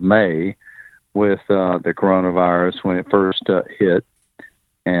May with the coronavirus when it first hit,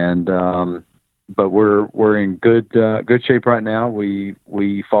 and but we're in good shape right now. We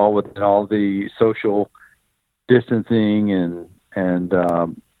fall within all the social distancing and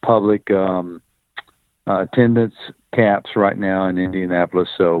public attendance caps right now in Indianapolis,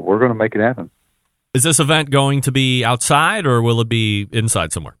 so we're going to make it happen. Is this event going to be outside, or will it be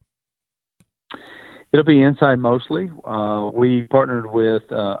inside somewhere? It'll be inside mostly. We partnered with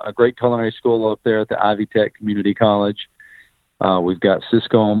a great culinary school up there at the Ivy Tech Community College. We've got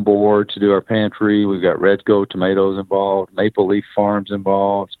Cisco on board to do our pantry. We've got Red Go Tomatoes involved, Maple Leaf Farms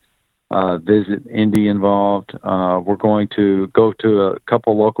involved, Visit Indy involved. We're going to go to a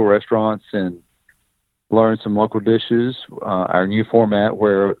couple local restaurants and learn some local dishes. Our new format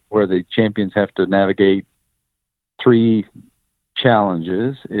where the champions have to navigate 3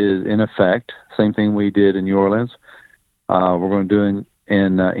 challenges is in effect. Same thing we did in New Orleans. We're going to do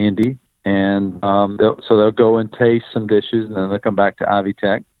in Indy, and they'll go and taste some dishes, and then they'll come back to Ivy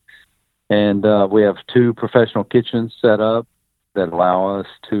Tech. And we have 2 professional kitchens set up that allow us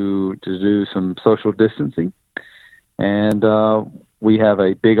to do some social distancing. And we have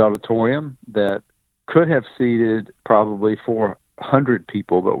a big auditorium that could have seated probably 400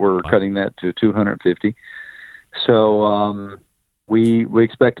 people, but we're cutting that to 250. So we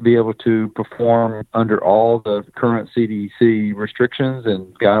expect to be able to perform under all the current CDC restrictions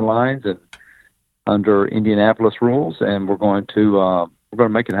and guidelines and under Indianapolis rules, and we're going to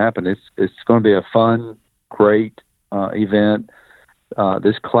make it happen. It's going to be a fun, great event.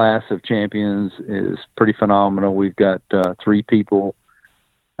 This class of champions is pretty phenomenal. We've got 3 people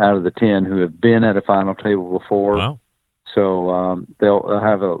out of the 10 who have been at a final table before. Wow. So they'll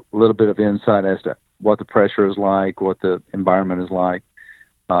have a little bit of insight as to what the pressure is like, what the environment is like.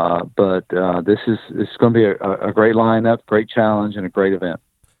 But this is going to be a great lineup, great challenge, and a great event.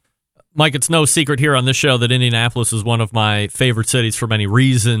 Mike, it's no secret here on this show that Indianapolis is one of my favorite cities for many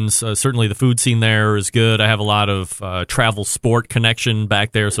reasons. Certainly the food scene there is good. I have a lot of travel sport connection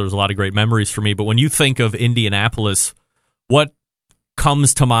back there, so there's a lot of great memories for me. But when you think of Indianapolis, what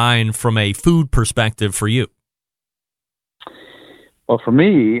comes to mind from a food perspective for you? Well, for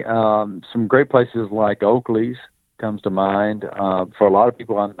me, some great places like Oakley's comes to mind. For a lot of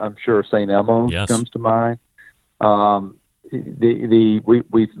people, I'm sure St. Elmo's comes to mind.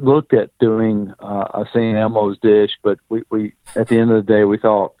 We looked at doing a St. Elmo's dish, but we at the end of the day we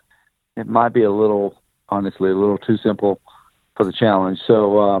thought it might be honestly a little too simple for the challenge.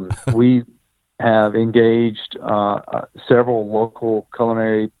 So we have engaged several local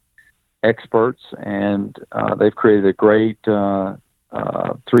culinary experts, and they've created a great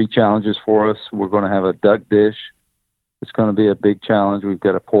 3 challenges for us. We're going to have a duck dish. It's going to be a big challenge. We've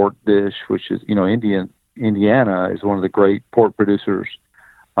got a pork dish, which is, Indiana is one of the great pork producers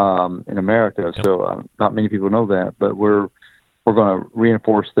in America. So not many people know that, but we're going to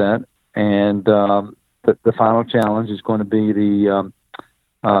reinforce that. And the final challenge is going to be the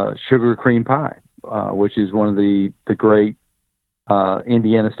sugar cream pie, which is one of the great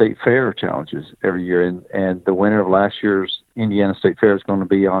Indiana State Fair challenges every year. And the winner of last year's Indiana State Fair is going to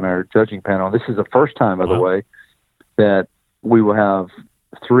be on our judging panel. This is the first time, by the way, that we will have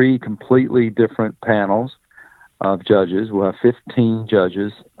 3 completely different panels of judges. We'll have 15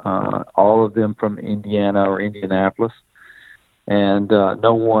 judges, all of them from Indiana or Indianapolis, and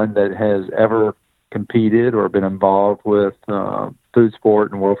no one that has ever competed or been involved with food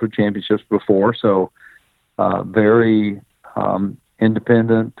sport and World Food Championships before. So very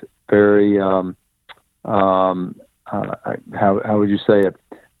independent, very how would you say it?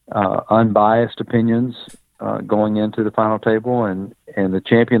 Unbiased opinions going into the final table, and the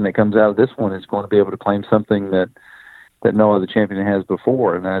champion that comes out of this one is going to be able to claim something that no other champion has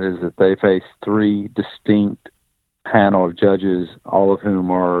before, and that is that they face 3 distinct panel of judges, all of whom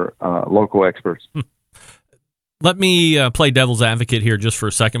are local experts. Let me play devil's advocate here just for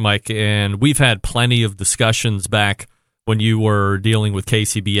a second, Mike, and we've had plenty of discussions back when you were dealing with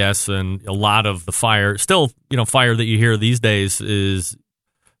KCBS, and a lot of the fire that you hear these days is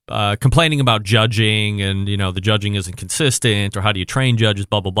complaining about judging, and the judging isn't consistent, or how do you train judges,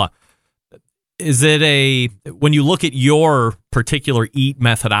 blah, blah, blah. Is it when you look at your particular EAT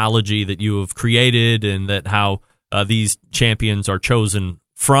methodology that you have created, and that how these champions are chosen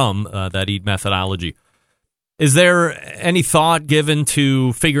from that EAT methodology, is there any thought given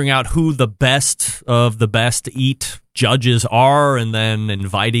to figuring out who the best of the best EAT judges are, and then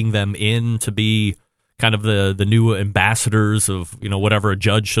inviting them in to be kind of the new ambassadors of whatever a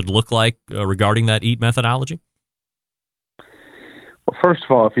judge should look like regarding that EAT methodology? Well, first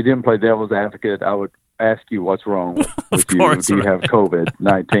of all, if you didn't play devil's advocate, I would ask you what's wrong with you. Course, do you have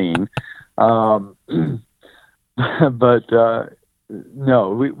COVID-19? But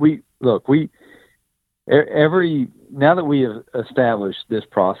no, we now that we have established this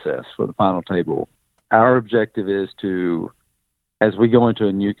process for the final table, our objective is to, as we go into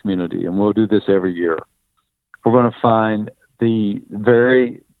a new community, and we'll do this every year, we're going to find the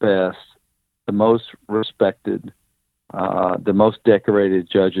very best, the most respected, the most decorated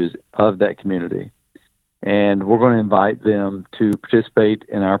judges of that community. And we're going to invite them to participate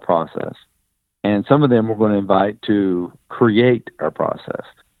in our process. And some of them we're going to invite to create our process.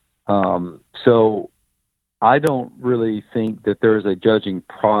 So I don't really think that there's a judging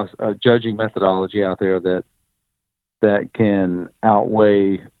methodology out there that can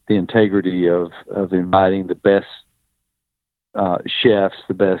outweigh the integrity of inviting the best chefs,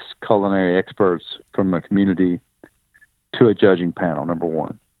 the best culinary experts from a community to a judging panel, number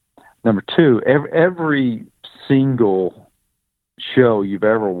one. Number two, every single show you've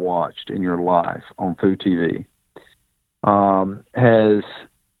ever watched in your life on food TV has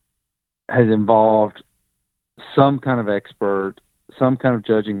involved some kind of expert, some kind of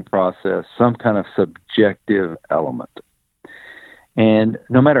judging process, some kind of subjective element. And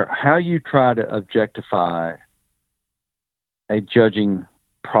no matter how you try to objectify a judging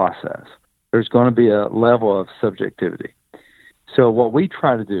process, there's going to be a level of subjectivity. So what we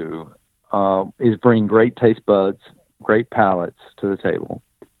try to do is bring great taste buds, great palates to the table,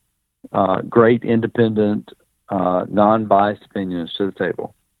 great independent, non-biased opinions to the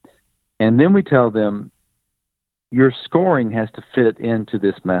table. And then we tell them, your scoring has to fit into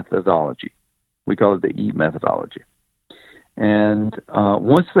this methodology. We call it the EAT methodology. And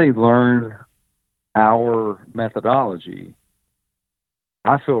once they learn our methodology,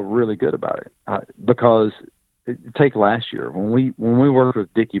 I feel really good about it because take last year when we worked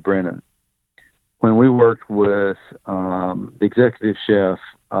with Dickie Brennan, when we worked with the executive chef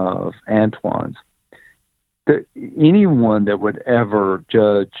of Antoine's, anyone that would ever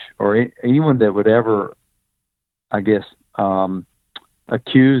judge or anyone that would ever, I guess,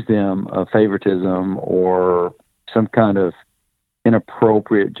 accuse them of favoritism or some kind of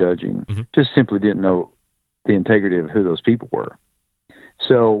inappropriate judging, just simply didn't know the integrity of who those people were.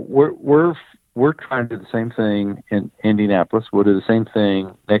 So we're trying to do the same thing in Indianapolis. We'll do the same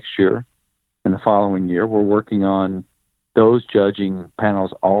thing next year and the following year. We're working on those judging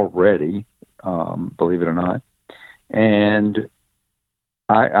panels already, believe it or not. And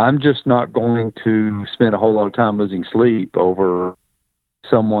I'm just not going to spend a whole lot of time losing sleep over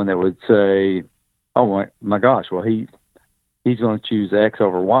someone that would say, oh my gosh, well, he's going to choose X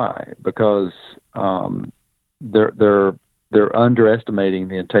over Y, because they're underestimating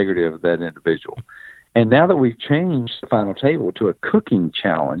the integrity of that individual. And now that we've changed the final table to a cooking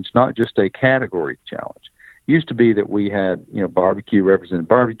challenge, not just a category challenge, Used to be that we had, barbecue represented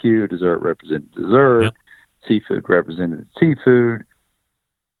barbecue, dessert represented dessert, Yep. seafood represented seafood.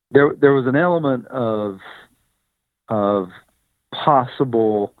 There was an element of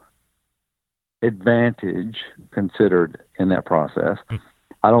possible advantage considered in that process.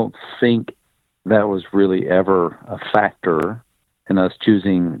 I don't think that was really ever a factor in us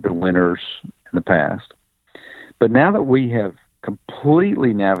choosing the winners in the past. But now that we have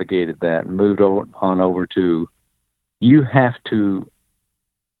completely navigated that and moved on over to, you have to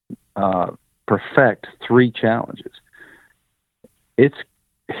perfect 3 challenges. It's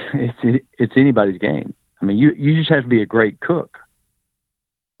anybody's game. I mean, you just have to be a great cook.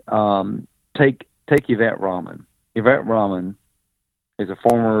 Take Yvette Rahman. Yvette Rahman is a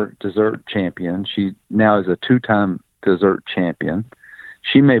former dessert champion. She now is a 2-time dessert champion.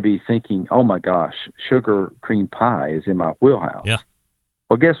 She may be thinking, oh my gosh, sugar cream pie is in my wheelhouse. Yeah.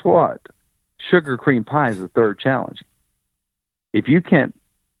 Well, guess what? Sugar cream pie is the 3rd challenge. If you can't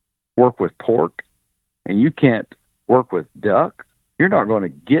work with pork and you can't work with duck, you're not going to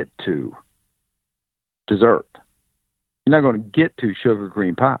get to dessert. You're not going to get to sugar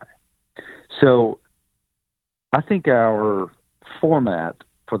cream pie. So I think our format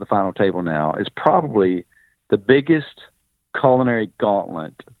for the final table now is probably the biggest culinary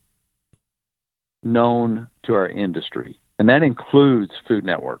gauntlet known to our industry, and that includes Food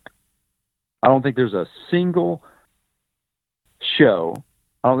Network. I don't think there's a single show,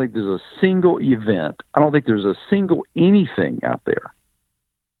 I don't think there's a single event, I don't think there's a single anything out there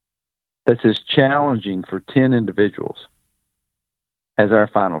that's as challenging for 10 individuals as our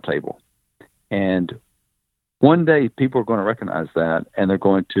final table. And one day people are going to recognize that, and they're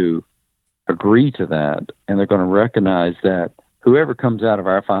going to agree to that, and they're going to recognize that whoever comes out of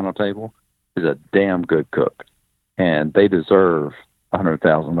our final table is a damn good cook, and they deserve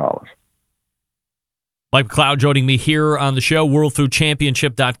 $100,000. Mike McCloud joining me here on the show.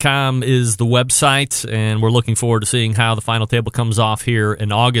 WorldFoodChampionship.com is the website, and we're looking forward to seeing how the final table comes off here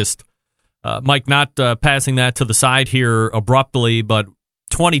in August. Mike, not passing that to the side here abruptly, but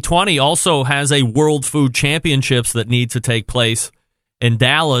 2020 also has a World Food Championships that need to take place in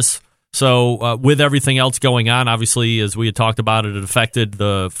Dallas. So with everything else going on, obviously, as we had talked about it affected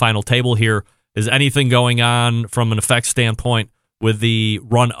the final table here. Is anything going on from an effect standpoint with the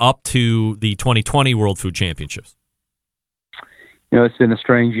run up to the 2020 World Food Championships? It's been a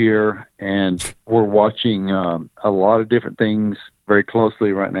strange year, and we're watching a lot of different things very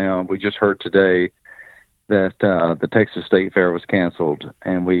closely right now. We just heard today that the Texas State Fair was canceled,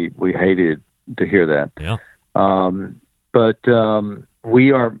 and we hated to hear that. Yeah. But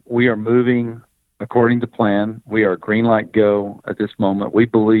we are moving according to plan. We are green light go at this moment.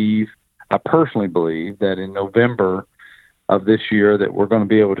 I personally believe that in November of this year that we're going to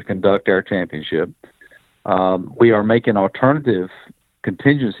be able to conduct our championship. We are making alternative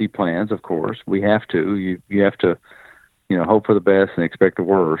contingency plans, of course. We have to. You have to, hope for the best and expect the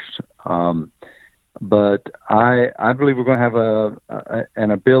worst. But I believe we're going to have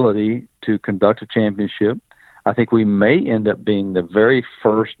an ability to conduct a championship. I think we may end up being the very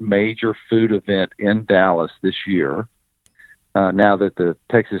first major food event in Dallas this year, now that the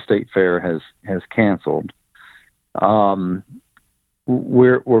Texas State Fair has canceled.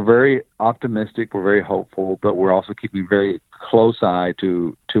 We're very optimistic, we're very hopeful, but we're also keeping very close eye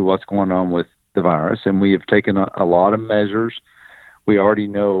to what's going on with the virus, and we have taken a lot of measures. We already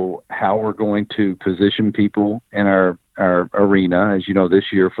know how we're going to position people in our arena. As you know,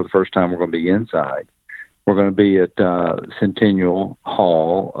 this year, for the first time, we're going to be inside. We're going to be at Centennial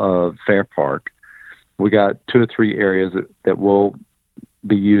Hall of Fair Park. We got 2 or 3 areas that will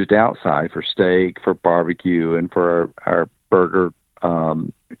be used outside for steak, for barbecue, and for our burger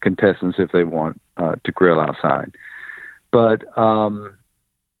contestants if they want to grill outside. But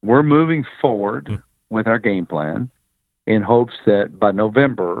we're moving forward with our game plan in hopes that by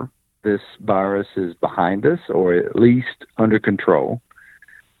November this virus is behind us, or at least under control.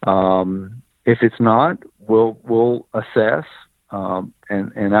 If it's not, we'll assess,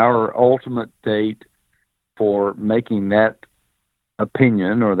 and our ultimate date for making that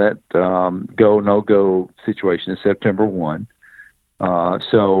opinion or that go no go situation is September 1.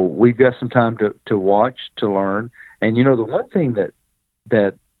 So we've got some time to watch, to learn. And the one thing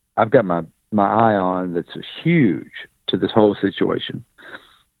that I've got my eye on that's huge to this whole situation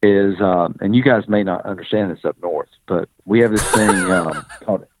is, and you guys may not understand this up north, but we have this thing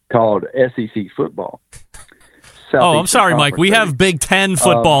called SEC football. I'm sorry, Mike. We have Big Ten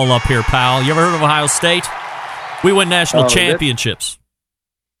football up here, pal. You ever heard of Ohio State? We win national championships.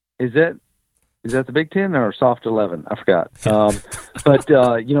 Is that is that the Big Ten or Soft 11? I forgot. But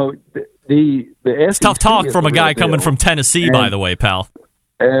the It's SEC tough talk is from the a guy real coming deal. from Tennessee, by the way, pal.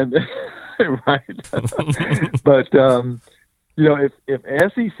 And right, but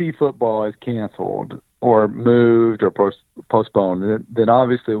if SEC football is canceled or moved or postponed, then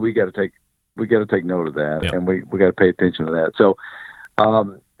obviously we got to take note of that, and we got to pay attention to that. So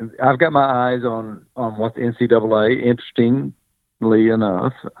I've got my eyes on what the NCAA. Interestingly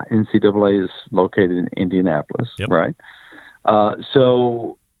enough, NCAA is located in Indianapolis, right?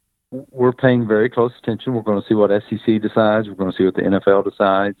 So we're paying very close attention. We're going to see what SEC decides. We're going to see what the NFL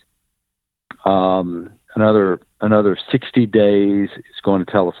decides. Another 60 days is going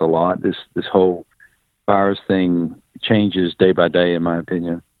to tell us a lot. This whole virus thing changes day by day, in my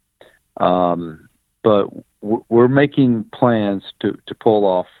opinion. But we're making plans to pull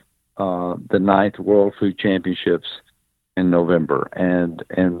off the 9th World Food Championships in November, and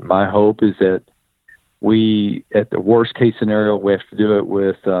my hope is that we, at the worst case scenario, we have to do it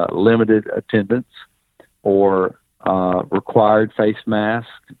with limited attendance or required face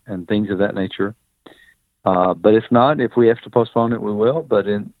masks and things of that nature. But if not, if we have to postpone it, we will. But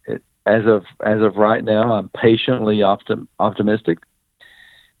as of right now, I'm patiently optimistic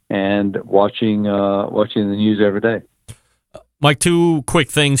and watching the news every day. Mike, two quick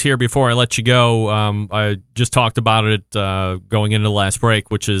things here before I let you go. I just talked about it going into the last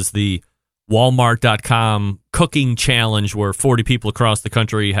break, which is the Walmart.com cooking challenge, where 40 people across the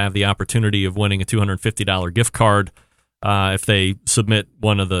country have the opportunity of winning a $250 gift card if they submit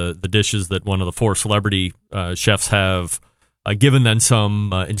one of the dishes that one of the 4 celebrity chefs have given them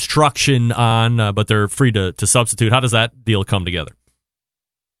some instruction on, but they're free to substitute. How does that deal come together?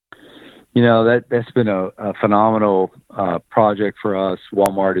 That's been a phenomenal project for us.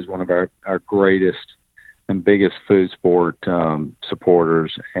 Walmart is one of our greatest and biggest food sport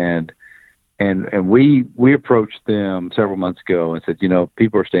supporters, and we approached them several months ago and said,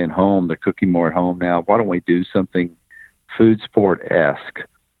 people are staying home, they're cooking more at home now. Why don't we do something food sport-esque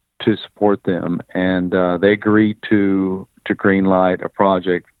to support them? And they agreed to greenlight a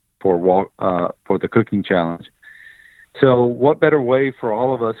project for the cooking challenge. So what better way for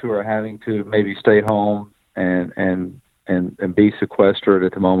all of us who are having to maybe stay home and be sequestered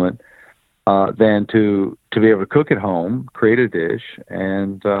at the moment than to be able to cook at home, create a dish,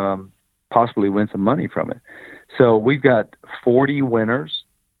 and possibly win some money from it. So we've got 40 winners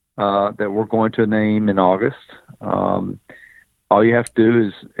that we're going to name in August. All you have to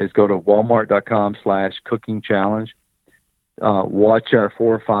do is go to walmart.com/cooking challenge. Watch our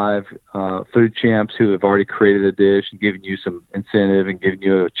 4 or 5 food champs who have already created a dish and given you some incentive and given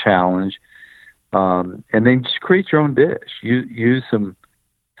you a challenge. And then just create your own dish. Use some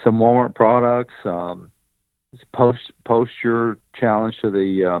Walmart products. Post your challenge to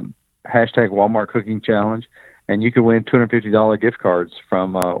the hashtag Walmart Cooking Challenge, and you can win $250 gift cards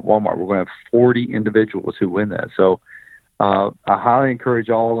from Walmart. We're going to have 40 individuals who win that. So I highly encourage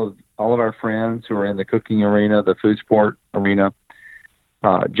all of our friends who are in the cooking arena, the food sport arena,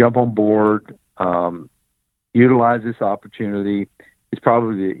 jump on board, utilize this opportunity. It's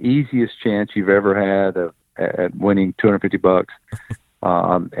probably the easiest chance you've ever had at winning $250.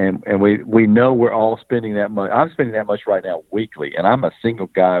 And we know we're all spending that much. I'm spending that much right now weekly, and I'm a single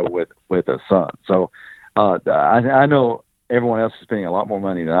guy with a son. So I know everyone else is spending a lot more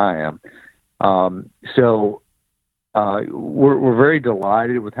money than I am. So we're very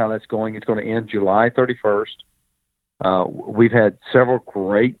delighted with how that's going. It's going to end July 31st. We've had several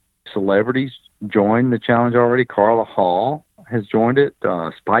great celebrities join the challenge already. Carla Hall has joined it.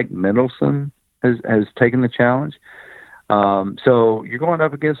 Spike Mendelsohn has taken the challenge. So you're going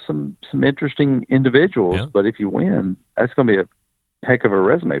up against some interesting individuals, but if you win, that's going to be a heck of a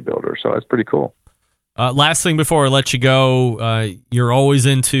resume builder. So that's pretty cool. Last thing before I let you go, you're always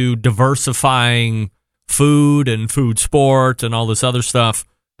into diversifying food and food sport and all this other stuff.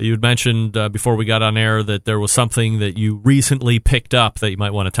 You had mentioned before we got on air that there was something that you recently picked up that you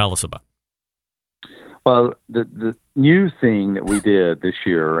might want to tell us about. Well, the new thing that we did this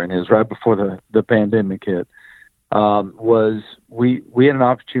year, and it was right before the pandemic hit, was we had an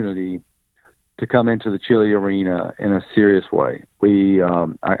opportunity to come into the chili arena in a serious way.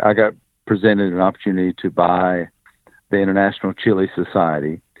 I got presented an opportunity to buy the International Chili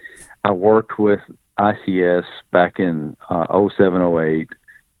Society. I worked with ICS back in 07, 08.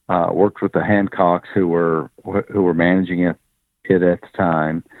 Worked with the Hancocks who were managing it at the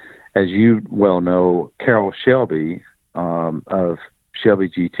time. As you well know, Carroll Shelby of Shelby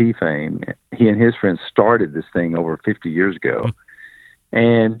GT fame, he and his friends started this thing over 50 years ago.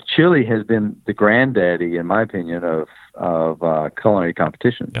 And chili has been the granddaddy, in my opinion, of culinary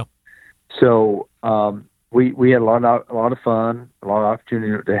competition. Yep. So we had a lot of fun, a lot of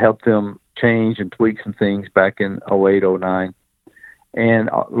opportunity to help them change and tweak some things back in 08, 09. And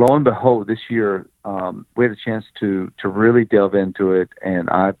lo and behold, this year we had a chance to really delve into it, and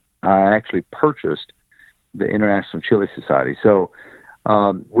I actually purchased the International Chili Society. So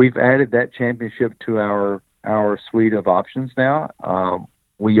we've added that championship to our suite of options now.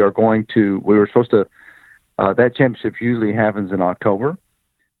 We were supposed to, that championship usually happens in October,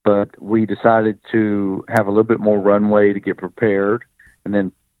 but we decided to have a little bit more runway to get prepared, and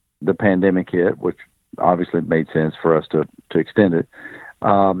then the pandemic hit, which obviously made sense for us to extend it.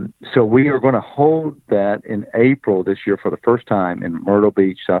 So we are going to hold that in April this year for the first time in Myrtle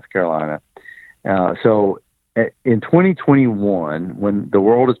Beach, South Carolina. So in 2021, when the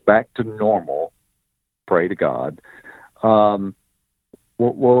world is back to normal, pray to God,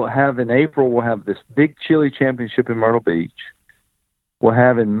 we'll have in April, we'll have this big chili championship in Myrtle Beach. We'll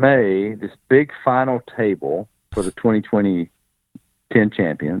have in May this big final table for the 2020 10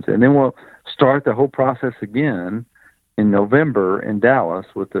 champions. And then we'll start the whole process again in November in Dallas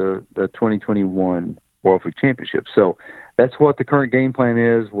with the 2021 World Food Championship. So that's what the current game plan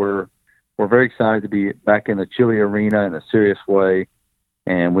is. We're very excited to be back in the chili arena in a serious way.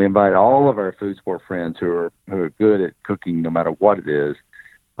 And we invite all of our food sport friends who are good at cooking, no matter what it is,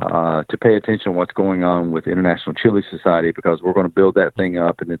 to pay attention to what's going on with International Chili Society, because we're going to build that thing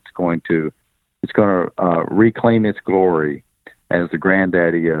up, and it's going to reclaim its glory as the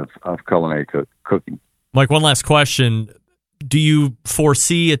granddaddy of culinary cooking. Mike, one last question. Do you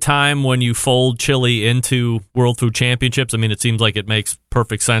foresee a time when you fold chili into World Food Championships? I mean, it seems like it makes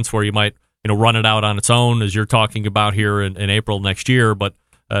perfect sense where you might run it out on its own, as you're talking about here in April next year, but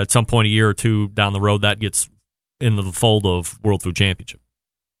at some point a year or two down the road, that gets into the fold of World Food Championship.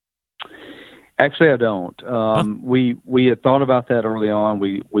 Actually, I don't. We had thought about that early on.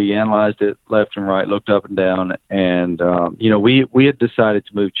 We analyzed it left and right, looked up and down, and we had decided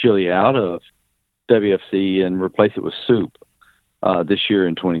to move chili out of WFC and replace it with soup this year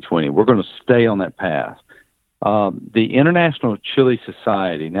in 2020. We're going to stay on that path. The International Chili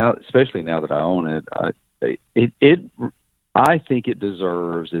Society, now, especially now that I own it, I think it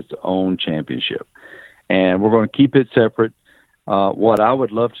deserves its own championship, and we're going to keep it separate. What I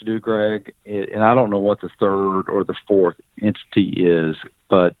would love to do, Greg, and I don't know what the third or the fourth entity is,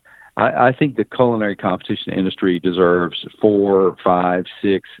 but I think the culinary competition industry deserves 4, 5,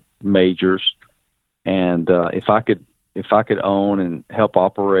 6 majors. And if I could own and help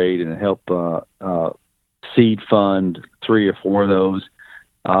operate and help seed fund 3 or 4 of those,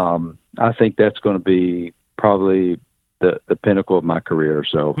 I think that's going to be probably the pinnacle of my career.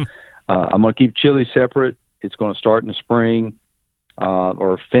 So I'm going to keep chili separate. It's going to start in the spring.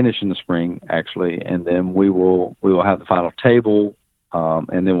 Or finish in the spring, actually, and then we will have the final table,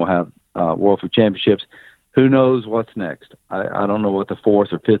 and then we'll have World Food Championships. Who knows what's next? I don't know what the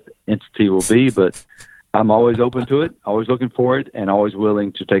 4th or 5th entity will be, but I'm always open to it, always looking for it, and always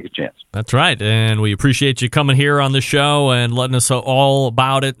willing to take a chance. That's right, and we appreciate you coming here on the show and letting us know all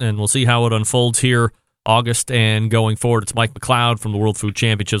about it, and we'll see how it unfolds here August and going forward. It's Mike McCloud from the World Food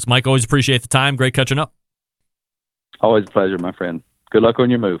Championships. Mike, always appreciate the time. Great catching up. Always a pleasure, my friend. Good luck on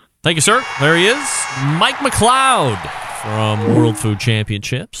your move. Thank you, sir. There he is, Mike McCloud from World Food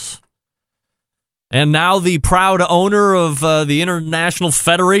Championships. And now the proud owner of the International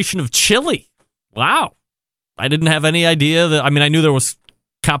Federation of Chili. Wow. I didn't have any idea that. I mean, I knew there was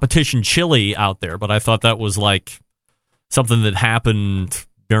competition chili out there, but I thought that was like something that happened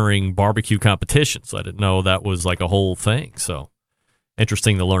during barbecue competitions. I didn't know that was like a whole thing. So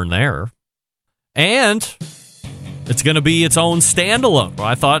interesting to learn there. And it's going to be its own standalone.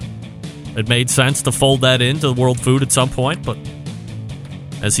 I thought it made sense to fold that into World Food at some point, but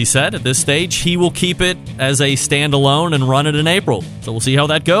as he said, at this stage, he will keep it as a standalone and run it in April. So we'll see how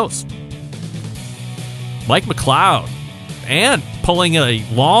that goes. Mike McCloud, and pulling a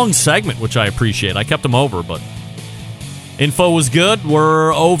long segment, which I appreciate. I kept him over, but info was good.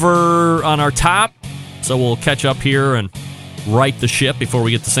 We're over on our top, so we'll catch up here and right the ship before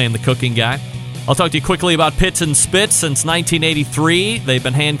we get to Sam the Cooking Guy. I'll talk to you quickly about Pits and Spits. Since 1983, they've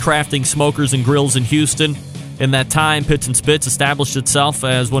been handcrafting smokers and grills in Houston. In that time, Pits and Spits established itself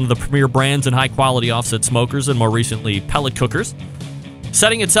as one of the premier brands in high-quality offset smokers and more recently pellet cookers,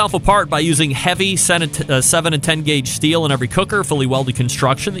 setting itself apart by using heavy 7 and 10 gauge steel in every cooker, fully welded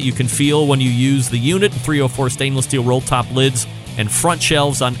construction that you can feel when you use the unit, 304 stainless steel roll-top lids, and front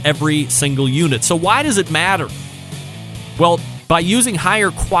shelves on every single unit. So why does it matter? Well, by using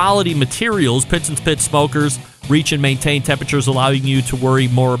higher quality materials, Pits and Spits smokers reach and maintain temperatures allowing you to worry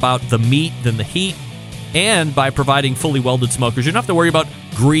more about the meat than the heat. And by providing fully welded smokers, you don't have to worry about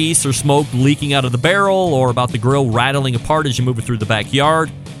grease or smoke leaking out of the barrel or about the grill rattling apart as you move it through the backyard.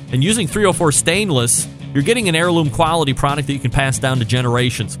 And using 304 stainless, you're getting an heirloom quality product that you can pass down to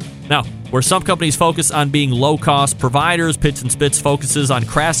generations. Now, where some companies focus on being low-cost providers, Pitts and Spitz focuses on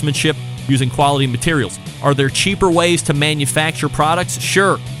craftsmanship using quality materials. Are there cheaper ways to manufacture products?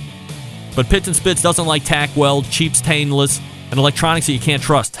 Sure. But Pitts and Spitz doesn't like tack weld, cheap stainless, and electronics that you can't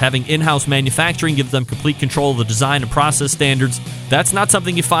trust. Having in-house manufacturing gives them complete control of the design and process standards. That's not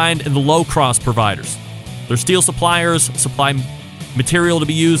something you find in the low-cost providers. Their steel suppliers supply material to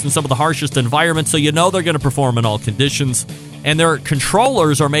be used in some of the harshest environments, so you know they're going to perform in all conditions. And their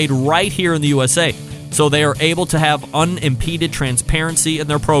controllers are made right here in the USA, so they are able to have unimpeded transparency in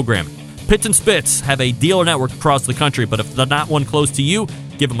their programming. Pitts and Spitz have a dealer network across the country, but if there's not one close to you,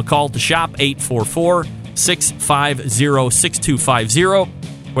 give them a call to shop, 844-650-6250.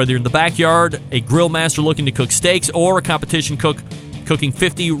 Whether you're in the backyard, a grill master looking to cook steaks, or a competition cook cooking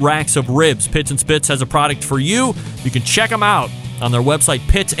 50 racks of ribs, Pitts and Spitz has a product for you. You can check them out on their website,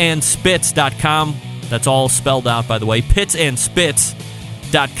 pitsandspitz.com. That's all spelled out, by the way,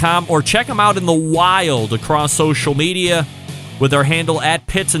 pitsandspitz.com. Or check them out in the wild across social media with their handle at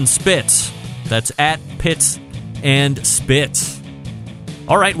Pitts and Spitz. That's at Pitts and Spitz.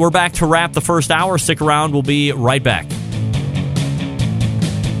 All right, we're back to wrap the first hour. Stick around. We'll be right back.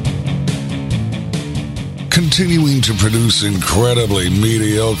 Continuing to produce incredibly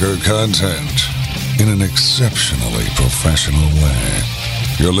mediocre content in an exceptionally professional way.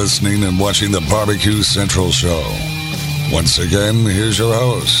 You're listening and watching the BBQ Central Show. Once again, here's your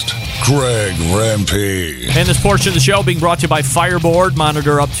host, Greg Rampey. And this portion of the show being brought to you by Fireboard.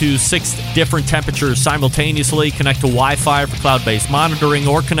 Monitor up to 6 different temperatures simultaneously. Connect to Wi-Fi for cloud-based monitoring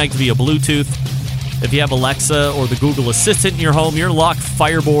or connect via Bluetooth. If you have Alexa or the Google Assistant in your home, you're in luck.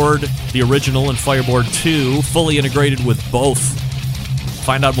 Fireboard, the original, and Fireboard 2, fully integrated with both.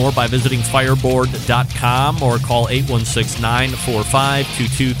 Find out more by visiting fireboard.com or call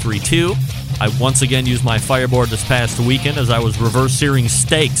 816-945-2232. I once again used my Fireboard this past weekend as I was reverse searing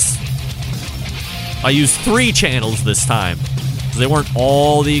steaks. I used 3 channels this time. They weren't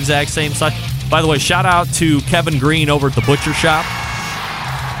all the exact same size. By the way, shout out to Kevin Green over at the Butcher Shop.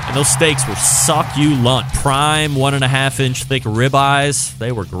 And those steaks were succulent. Prime, 1.5-inch thick ribeyes.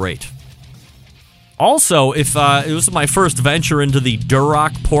 They were great. Also, if it was my first venture into the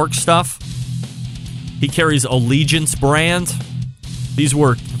Duroc pork stuff, he carries Allegiance brand. These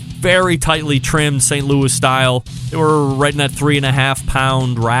were very tightly trimmed St. Louis style. They were right in that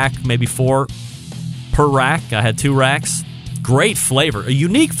 3.5-pound rack, maybe 4 per rack. I had 2 racks. Great flavor, a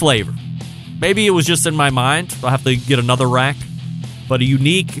unique flavor. Maybe it was just in my mind. I'll have to get another rack. But a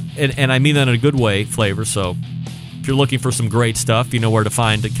unique, and I mean that in a good way, flavor. So if you're looking for some great stuff, you know where to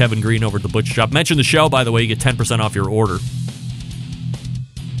find Kevin Green over at the Butcher Shop. Mention the show, by the way, you get 10% off your order.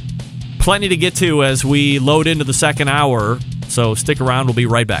 Plenty to get to as we load into the second hour, so stick around. We'll be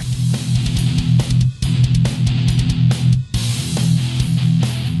right back.